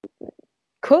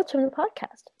 quotes from the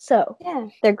podcast. So yeah,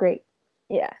 they're great.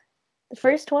 Yeah, the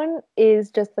first one is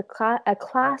just a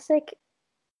classic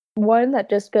one that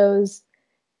just goes,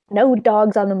 "No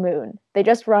dogs on the moon. They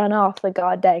just run off the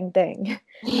goddamn thing."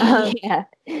 Yeah.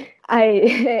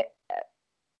 I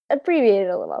abbreviated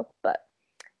a little, but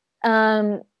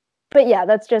yeah,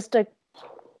 that's just a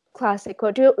classic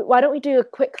quote. Why don't we do a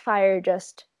quick fire?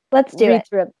 Just Let's do read it.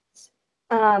 through it.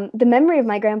 The memory of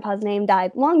my grandpa's name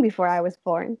died long before I was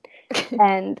born,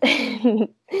 and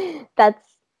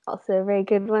that's also a very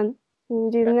good one. Can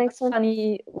you do the next one?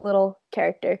 Funny little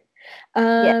character.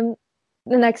 Yeah.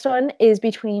 The next one is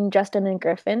between Justin and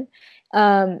Griffin.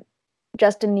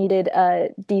 Justin needed a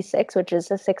D6, which is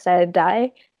a six-sided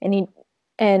die,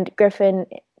 and Griffin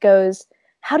goes,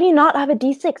 "How do you not have a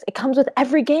D6? It comes with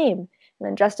every game." And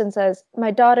then Justin says,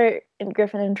 "My daughter," and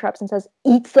Griffin interrupts and says,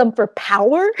 "Eats them for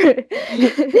power?"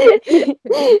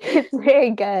 It's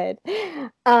very good.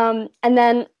 And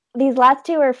then these last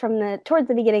two are from towards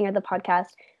the beginning of the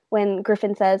podcast when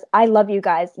Griffin says, "I love you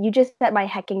guys. You just set my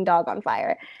hecking dog on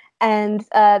fire." And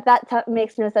that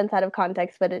makes no sense out of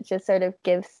context, but it just sort of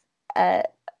gives a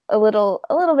little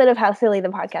bit of how silly the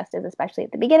podcast is, especially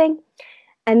at the beginning.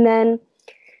 And then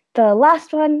the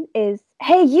last one is,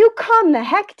 "Hey, you calm the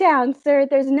heck down, sir.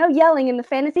 There's no yelling in the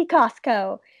fantasy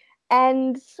Costco."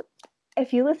 And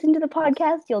if you listen to the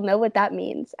podcast, you'll know what that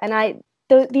means. And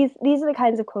these are the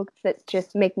kinds of quotes that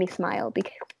just make me smile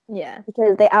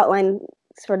because they outline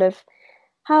sort of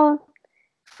how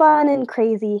fun and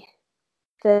crazy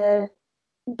but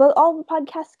all the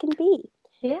podcasts can be.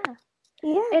 Yeah.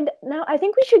 Yeah. And now I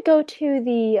think we should go to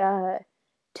the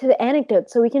anecdote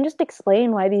so we can just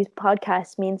explain why these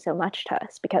podcasts mean so much to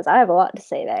us, because I have a lot to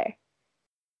say there.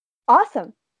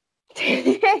 Awesome.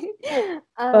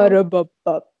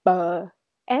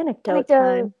 Anecdote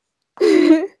time.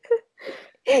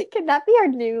 Can that be our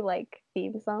new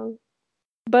theme song?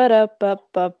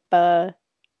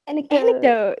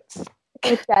 Anecdotes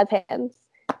with jazz hands.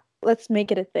 Let's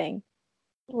make it a thing.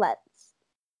 Let's.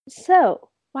 So,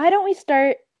 why don't we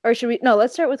start, or should we? No,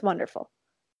 let's start with wonderful.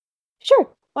 Sure.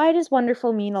 Why does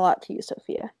wonderful mean a lot to you,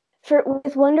 Sophia?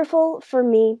 With wonderful, for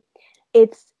me,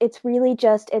 it's really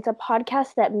just, it's a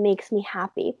podcast that makes me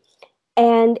happy.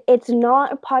 And it's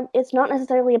not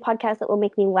necessarily a podcast that will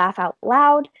make me laugh out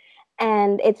loud,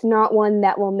 and it's not one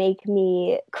that will make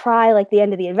me cry like the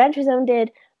end of the Adventure Zone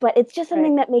did, but it's just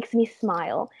something that makes me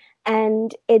smile.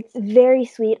 And it's very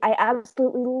sweet. I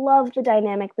absolutely love the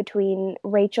dynamic between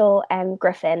Rachel and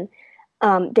Griffin.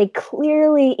 They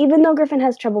clearly, even though Griffin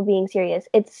has trouble being serious,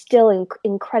 it's still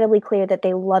incredibly clear that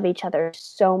they love each other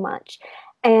so much.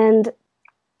 And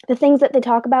the things that they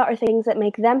talk about are things that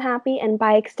make them happy, and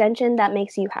by extension, that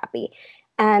makes you happy.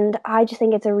 And I just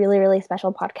think it's a really, really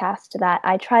special podcast that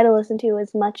I try to listen to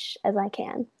as much as I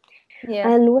can. Yeah.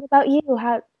 And what about you?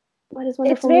 What is wonderful?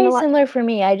 It's very similar for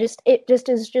me. It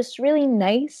is just really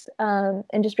nice,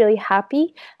 and just really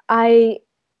happy. I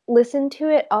listen to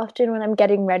it often when I'm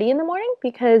getting ready in the morning,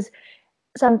 because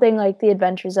something like the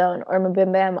Adventure Zone or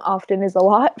MBMBaM often is a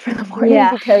lot for the morning,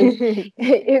 because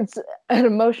it's an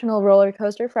emotional roller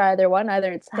coaster for either one.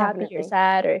 Either it's happy or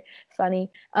sad or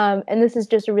funny. And this is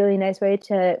just a really nice way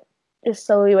to just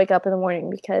slowly wake up in the morning,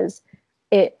 because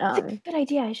it's a good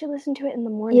idea. I should listen to it in the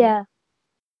morning. Yeah.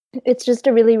 It's just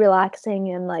a really relaxing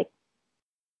and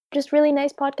just really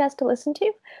nice podcast to listen to.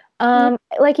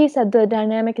 Like you said, the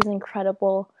dynamic is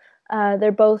incredible.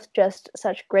 They're both just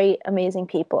such great, amazing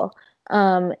people.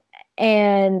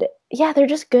 And yeah, they're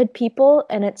just good people,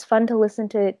 and it's fun to listen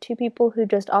to two people who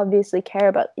just obviously care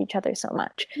about each other so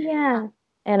much. Yeah.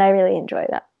 And I really enjoy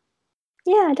that.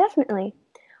 Yeah, definitely.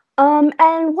 And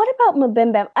what about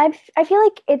MBMBaM? I feel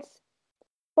like it's,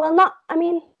 well, not, I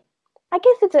mean, I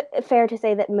guess it's fair to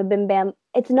say that MBMBaM,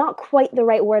 it's not quite the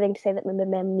right wording to say that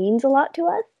MBMBaM means a lot to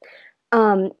us,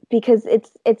 because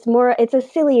it's a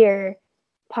sillier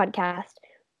podcast,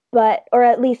 or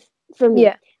at least for me.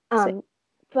 Yeah.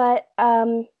 But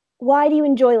why do you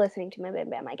enjoy listening to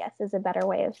MBMBaM, I guess, is a better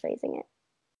way of phrasing it.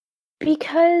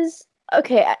 Because,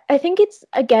 okay, I think it's,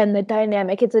 again, the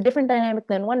dynamic. It's a different dynamic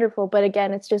than Wonderful, but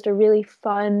again, it's just a really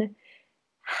fun,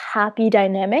 happy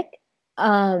dynamic.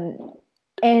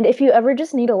 And if you ever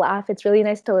just need a laugh, it's really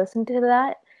nice to listen to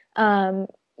that.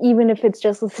 Even if it's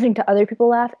just listening to other people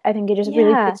laugh, I think it just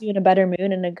really puts you in a better mood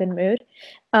and a good mood.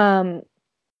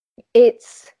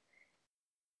 It's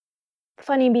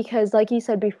funny because, like you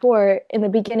said before, in the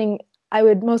beginning, I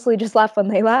would mostly just laugh when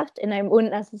they laughed, and I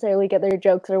wouldn't necessarily get their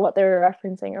jokes or what they were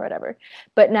referencing or whatever.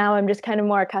 But now I'm just kind of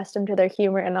more accustomed to their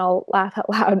humor, and I'll laugh out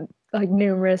loud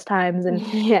numerous times. And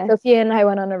Sophia and I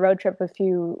went on a road trip a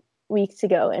few weeks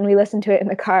ago, and we listened to it in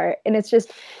the car, and it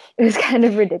was kind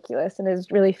of ridiculous, and it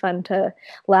was really fun to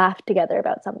laugh together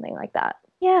about something like that.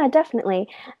 Yeah, definitely.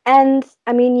 And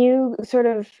I mean, you sort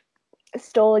of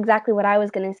stole exactly what I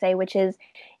was going to say, which is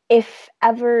if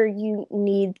ever you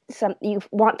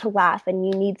want to laugh and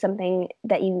you need something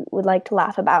that you would like to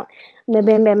laugh about,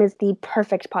 MBMBaM is the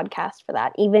perfect podcast for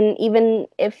that. Even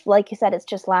if, like you said, it's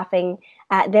just laughing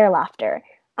at their laughter,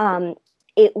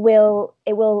 it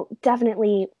will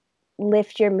definitely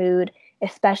lift your mood,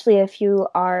 especially if you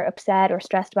are upset or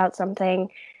stressed about something.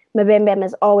 MBMBaM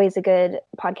is always a good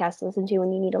podcast to listen to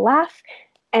when you need a laugh.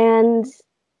 And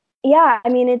yeah, I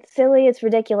mean, it's silly, it's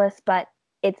ridiculous, but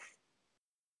it's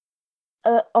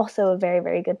also a very,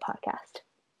 very good podcast.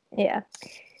 Yeah.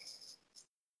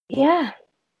 Yeah.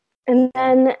 And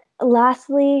then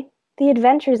lastly, the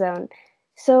Adventure Zone.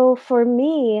 So for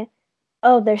me,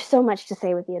 there's so much to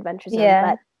say with the Adventure Zone,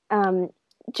 Yeah. but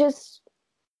just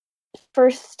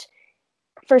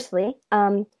firstly,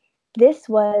 this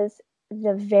was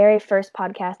the very first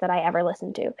podcast that I ever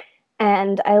listened to.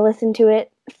 And I listened to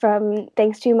it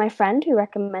thanks to my friend who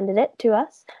recommended it to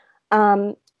us.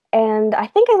 And I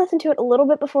think I listened to it a little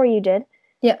bit before you did.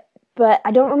 Yeah. But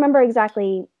I don't remember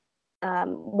exactly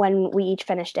when we each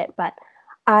finished it. But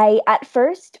at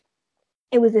first,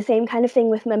 it was the same kind of thing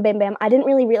with MBMBaM. I didn't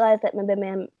really realize that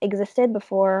MBMBaM existed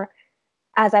before,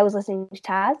 as I was listening to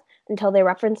Taz, until they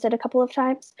referenced it a couple of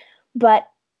times. But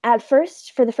at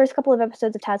first, for the first couple of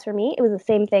episodes of Taz for me, it was the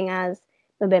same thing as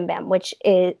MBMBaM,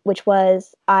 which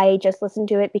was I just listened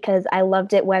to it because I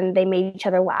loved it when they made each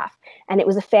other laugh, and it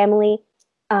was a family.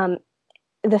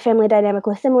 The family dynamic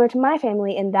was similar to my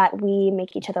family in that we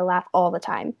make each other laugh all the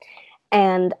time.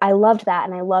 And I loved that,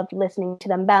 and I loved listening to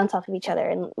them bounce off of each other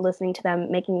and listening to them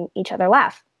making each other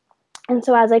laugh. And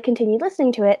so as I continued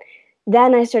listening to it,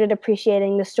 then I started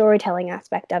appreciating the storytelling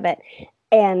aspect of it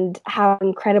and how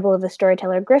incredible of a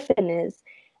storyteller Griffin is.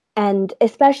 And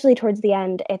especially towards the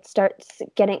end, it starts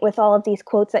getting, with all of these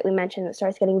quotes that we mentioned, it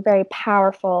starts getting very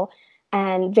powerful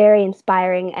and very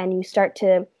inspiring, and you start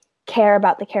to care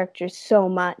about the characters so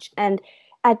much. And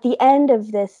at the end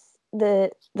of this,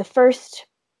 the first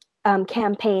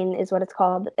campaign is what it's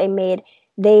called that they made.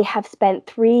 They have spent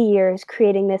 3 years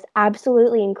creating this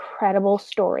absolutely incredible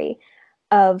story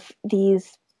of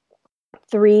these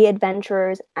three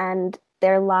adventurers and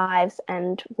their lives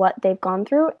and what they've gone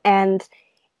through. And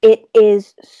it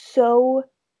is so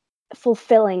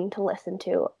fulfilling to listen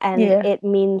to. And it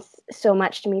means so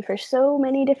much to me for so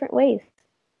many different ways.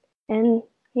 And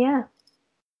yeah.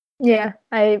 Yeah,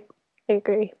 I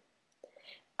agree.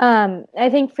 I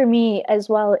think for me as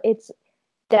well, it's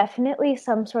definitely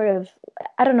some sort of,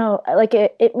 I don't know, like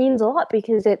it means a lot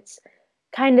because it's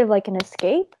kind of like an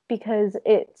escape, because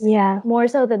it's more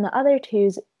so than the other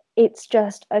twos. It's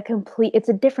just it's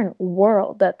a different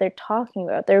world that they're talking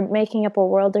about. They're making up a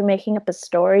world, they're making up a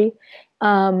story.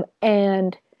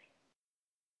 And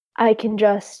I can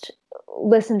just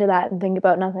listen to that and think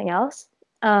about nothing else.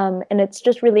 And it's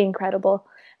just really incredible.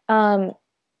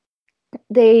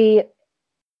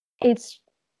 It's,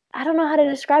 I don't know how to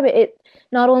describe it. It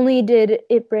not only did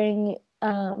it bring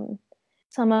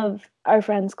some of our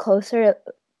friends closer,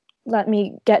 let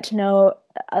me get to know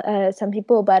some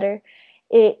people better.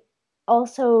 It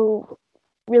also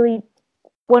really,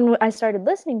 when I started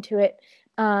listening to it,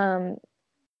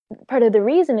 part of the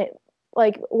reason it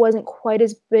wasn't quite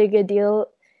as big a deal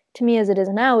to me as it is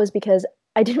now is because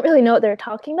I didn't really know what they were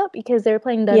talking about, because they were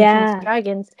playing Dungeons and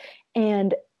Dragons,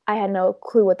 and I had no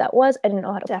clue what that was. I didn't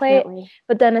know how to play it.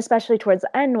 But then, especially towards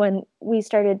the end, when we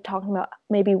started talking about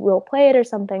maybe we'll play it or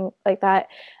something like that,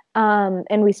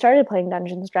 and we started playing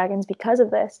Dungeons and Dragons because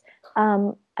of this,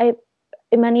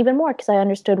 it meant even more because I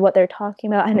understood what they're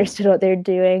talking about. I understood what they're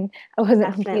doing. I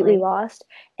wasn't completely lost.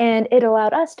 And it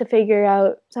allowed us to figure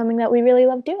out something that we really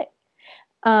love doing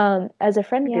as a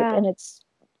friend group. And it's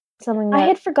something that I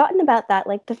had forgotten about that.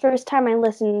 Like the first time I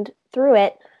listened through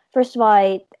it, first of all,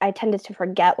 I tended to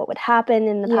forget what would happen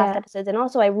in the past episodes. And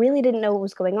also I really didn't know what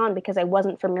was going on because I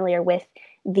wasn't familiar with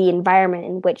the environment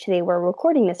in which they were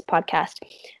recording this podcast.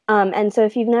 And so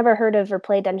if you've never heard of or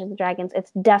played Dungeons and Dragons,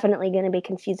 it's definitely going to be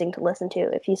confusing to listen to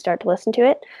if you start to listen to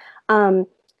it.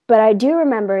 But I do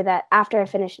remember that after I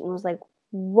finished it and was like,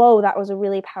 whoa, that was a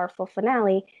really powerful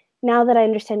finale. Now that I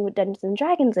understand what Dungeons and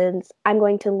Dragons is, I'm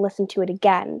going to listen to it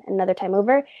again another time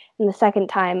over. And the second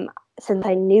time, since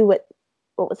I knew what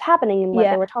was happening and what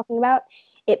they were talking about,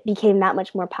 it became that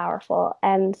much more powerful.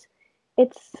 And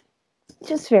it's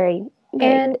just very,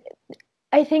 very and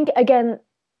I think, again,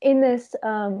 in this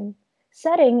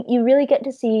setting, you really get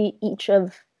to see each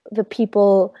of the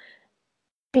people,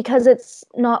 because it's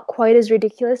not quite as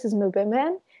ridiculous as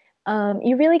MBMBaM.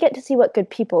 you really get to see what good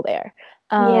people they are.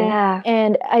 Yeah.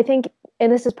 And I think,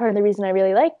 and this is part of the reason I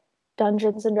really like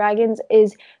Dungeons and Dragons,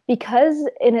 is because,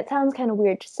 and it sounds kind of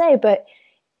weird to say, but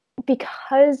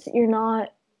because you're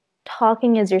not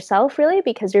talking as yourself really,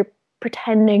 because you're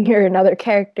pretending you're another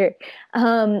character,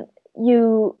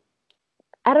 you,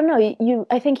 I don't know,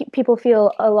 I think people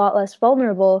feel a lot less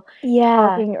vulnerable Yeah.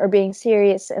 talking or being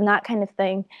serious and that kind of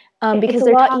thing, It's because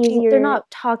a lot easier. they're not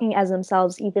talking as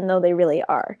themselves, even though they really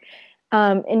are.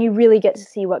 And you really get to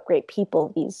see what great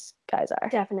people these guys are.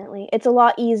 Definitely. It's a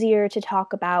lot easier to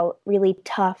talk about really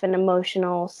tough and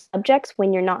emotional subjects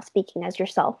when you're not speaking as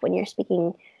yourself, when you're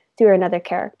speaking through another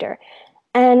character.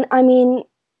 And I mean,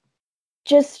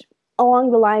 just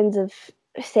along the lines of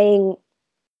saying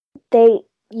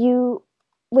you,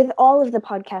 with all of the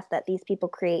podcasts that these people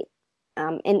create,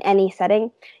 in any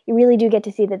setting, you really do get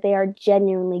to see that they are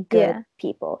genuinely good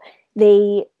people.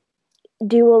 They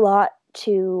do a lot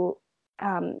to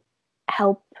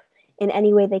help in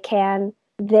any way they can.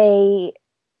 They're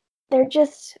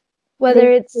just, whether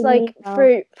they it's like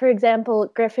well. for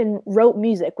example, Griffin wrote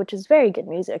music, which is very good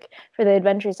music for the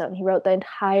Adventure Zone. He wrote the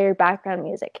entire background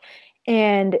music,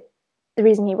 and the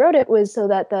reason he wrote it was so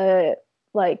that the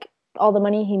like all the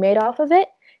money he made off of it,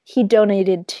 he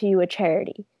donated to a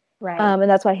charity. Right. And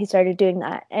that's why he started doing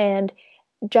that. And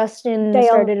Justin They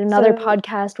started another also,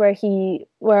 podcast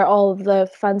where all of the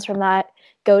funds from that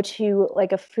go to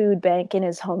like a food bank in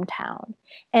his hometown,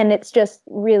 and it's just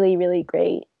really, really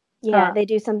great. yeah, they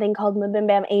do something called Bim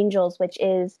Bam Angels, which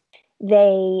is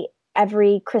they,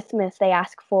 every Christmas they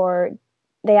ask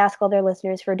all their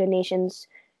listeners for donations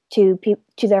to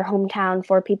their hometown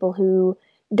for people who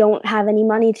don't have any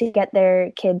money to get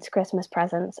their kids Christmas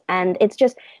presents. And it's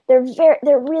just, they're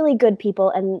really good people,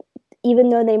 and even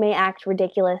though they may act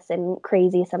ridiculous and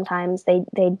crazy sometimes, they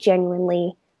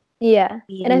genuinely Yeah.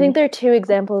 And I mean. think there are two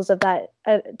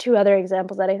other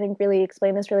examples that I think really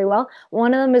explain this really well.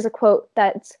 One of them is a quote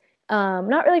that's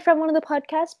not really from one of the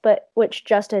podcasts, but which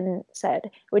Justin said,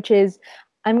 which is,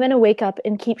 I'm going to wake up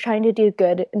and keep trying to do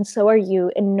good, and so are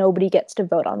you, and nobody gets to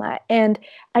vote on that. And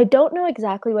I don't know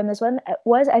exactly when this one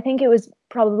was. I think it was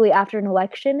probably after an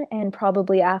election and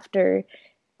probably after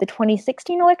the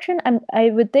 2016 election. I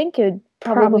would think it would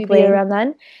probably be around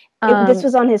then. This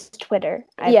was on his Twitter,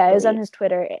 I Yeah, it was on believe. his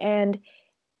Twitter. And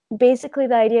basically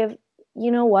the idea of, you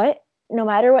know what, no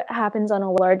matter what happens on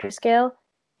a larger scale,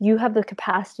 you have the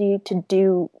capacity to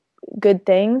do good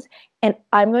things, and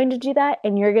I'm going to do that,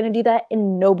 and you're going to do that,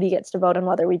 and nobody gets to vote on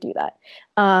whether we do that.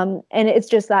 And it's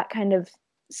just that kind of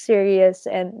serious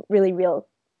and really real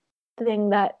thing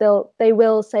that they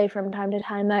will say from time to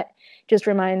time that just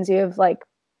reminds you of like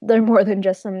they're more than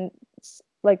just some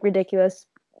like ridiculous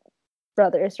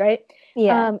brothers, right?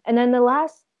 Yeah. And then the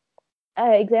last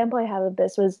example I have of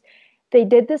this was they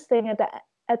did this thing at the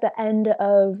end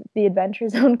of the Adventure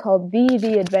Zone called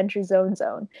the Adventure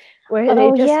Zone, where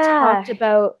they just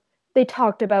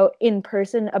talked about in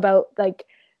person about like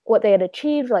what they had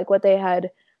achieved, like what they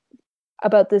had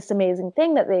about this amazing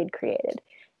thing that they'd created.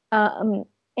 And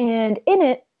in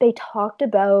it, they talked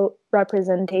about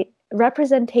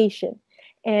representation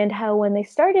and how when they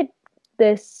started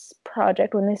this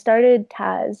project, when they started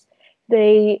Taz,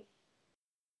 they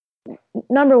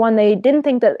number one, they didn't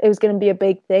think that it was going to be a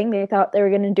big thing. They thought they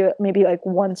were going to do it maybe like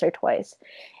once or twice.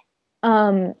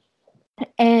 And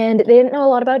they didn't know a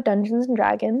lot about Dungeons and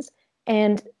Dragons.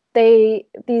 And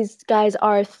these guys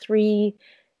are three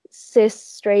cis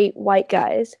straight white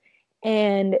guys,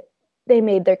 and they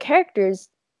made their characters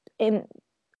in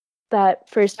that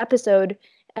first episode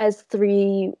as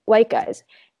three white guys.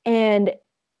 And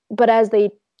but as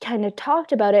they kind of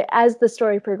talked about it, as the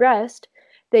story progressed,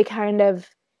 they kind of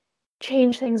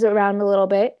changed things around a little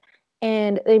bit,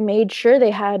 and they made sure they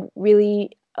had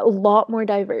really a lot more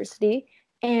diversity.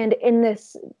 And in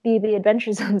this the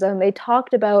Adventure Zone, they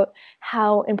talked about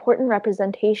how important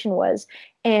representation was,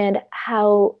 and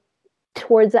how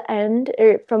towards the end,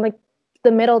 or from like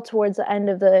the middle towards the end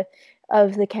of the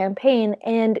campaign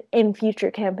and in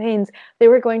future campaigns, they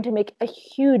were going to make a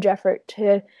huge effort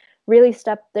to really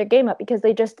step their game up, because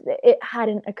it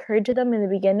hadn't occurred to them in the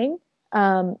beginning,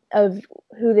 of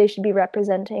who they should be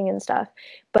representing and stuff.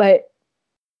 But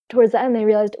towards the end, they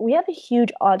realized we have a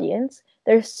huge audience.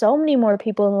 There's so many more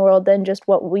people in the world than just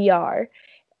what we are.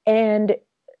 And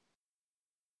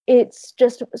it's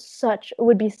just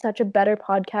would be such a better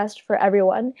podcast for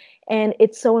everyone. And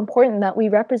it's so important that we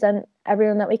represent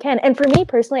everyone that we can. And for me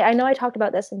personally, I know I talked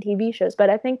about this in TV shows, but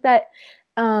I think that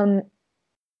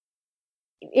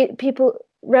people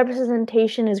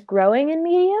representation is growing in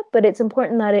media, but it's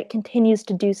important that it continues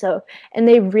to do so. And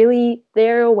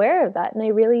they're aware of that, and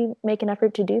they really make an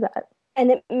effort to do that. And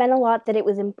it meant a lot that it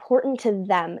was important to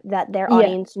them that their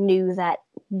audience knew that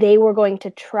they were going to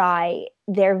try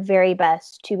their very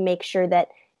best to make sure that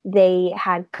they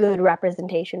had good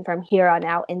representation from here on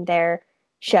out in their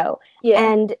show.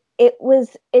 Yeah. And I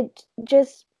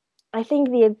think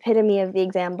the epitome of the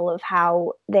example of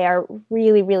how they are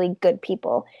really, really good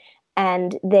people,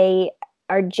 and they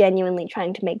are genuinely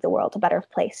trying to make the world a better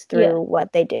place through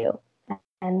what they do.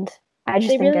 And I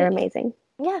just think they're amazing.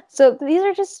 Yeah, so these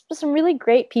are just some really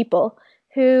great people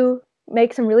who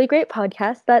make some really great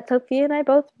podcasts that Sophia and I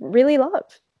both really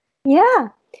love. Yeah,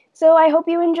 so I hope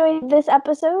you enjoyed this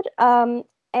episode, and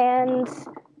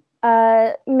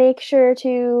make sure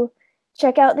to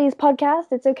check out these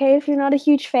podcasts. It's okay if you're not a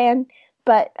huge fan,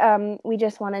 but we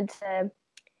just wanted to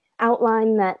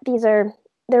outline that they're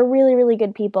really, really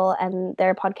good people, and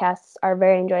their podcasts are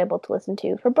very enjoyable to listen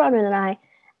to for Bronwyn and I,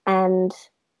 and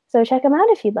so check them out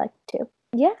if you'd like to.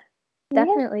 Yeah,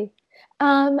 definitely.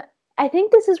 Yeah. I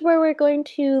think this is where we're going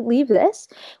to leave this.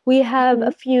 We have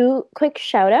a few quick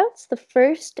shout outs. The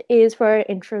first is for our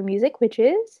intro music, which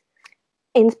is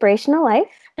Inspirational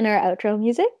Life. And our outro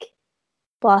music,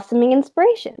 Blossoming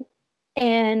Inspiration.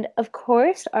 And of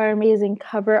course, our amazing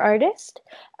cover artist.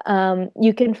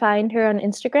 You can find her on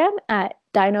Instagram at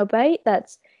DinoByte.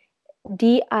 That's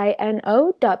dino.byte,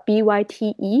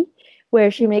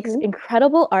 where she makes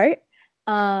incredible art.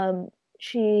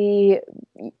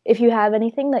 If you have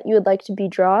anything that you would like to be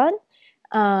drawn,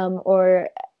 or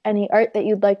any art that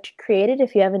you'd like to create it,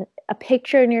 if you have a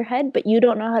picture in your head but you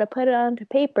don't know how to put it onto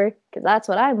paper, because that's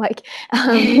what I'm like,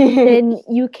 then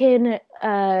you can,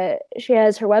 she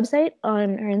has her website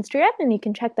on her Instagram, and you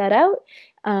can check that out,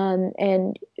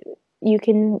 and you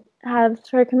can have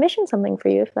her commission something for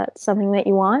you if that's something that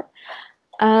you want.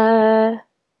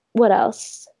 What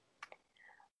else?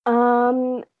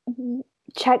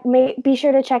 Be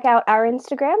sure to check out our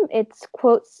Instagram. It's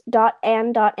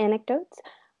quotes.and.anecdotes,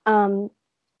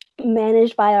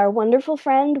 managed by our wonderful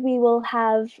friend. We will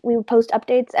post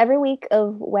updates every week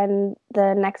of when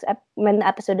the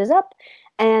episode is up,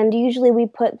 and usually we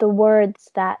put the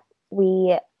words that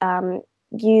we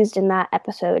used in that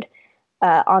episode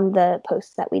on the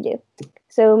posts that we do.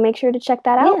 So make sure to check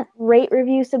that out. Rate,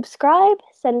 review, subscribe.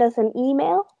 Send us an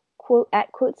email,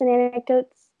 at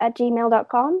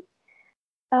quotesandanecdotes@gmail.com.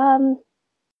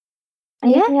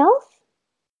 Anything else?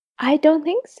 I don't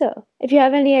think so. If you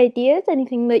have any ideas,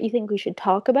 anything that you think we should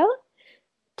talk about,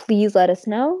 please let us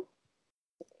know.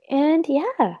 And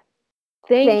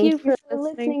thank you for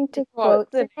listening to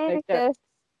Quotes and Anecdotes.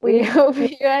 We hope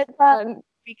you had fun,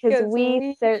 because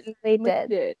we certainly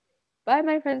did. Bye,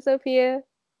 my friend Sophia.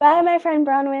 Bye, my friend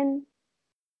Bronwyn.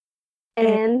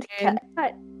 And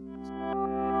cut.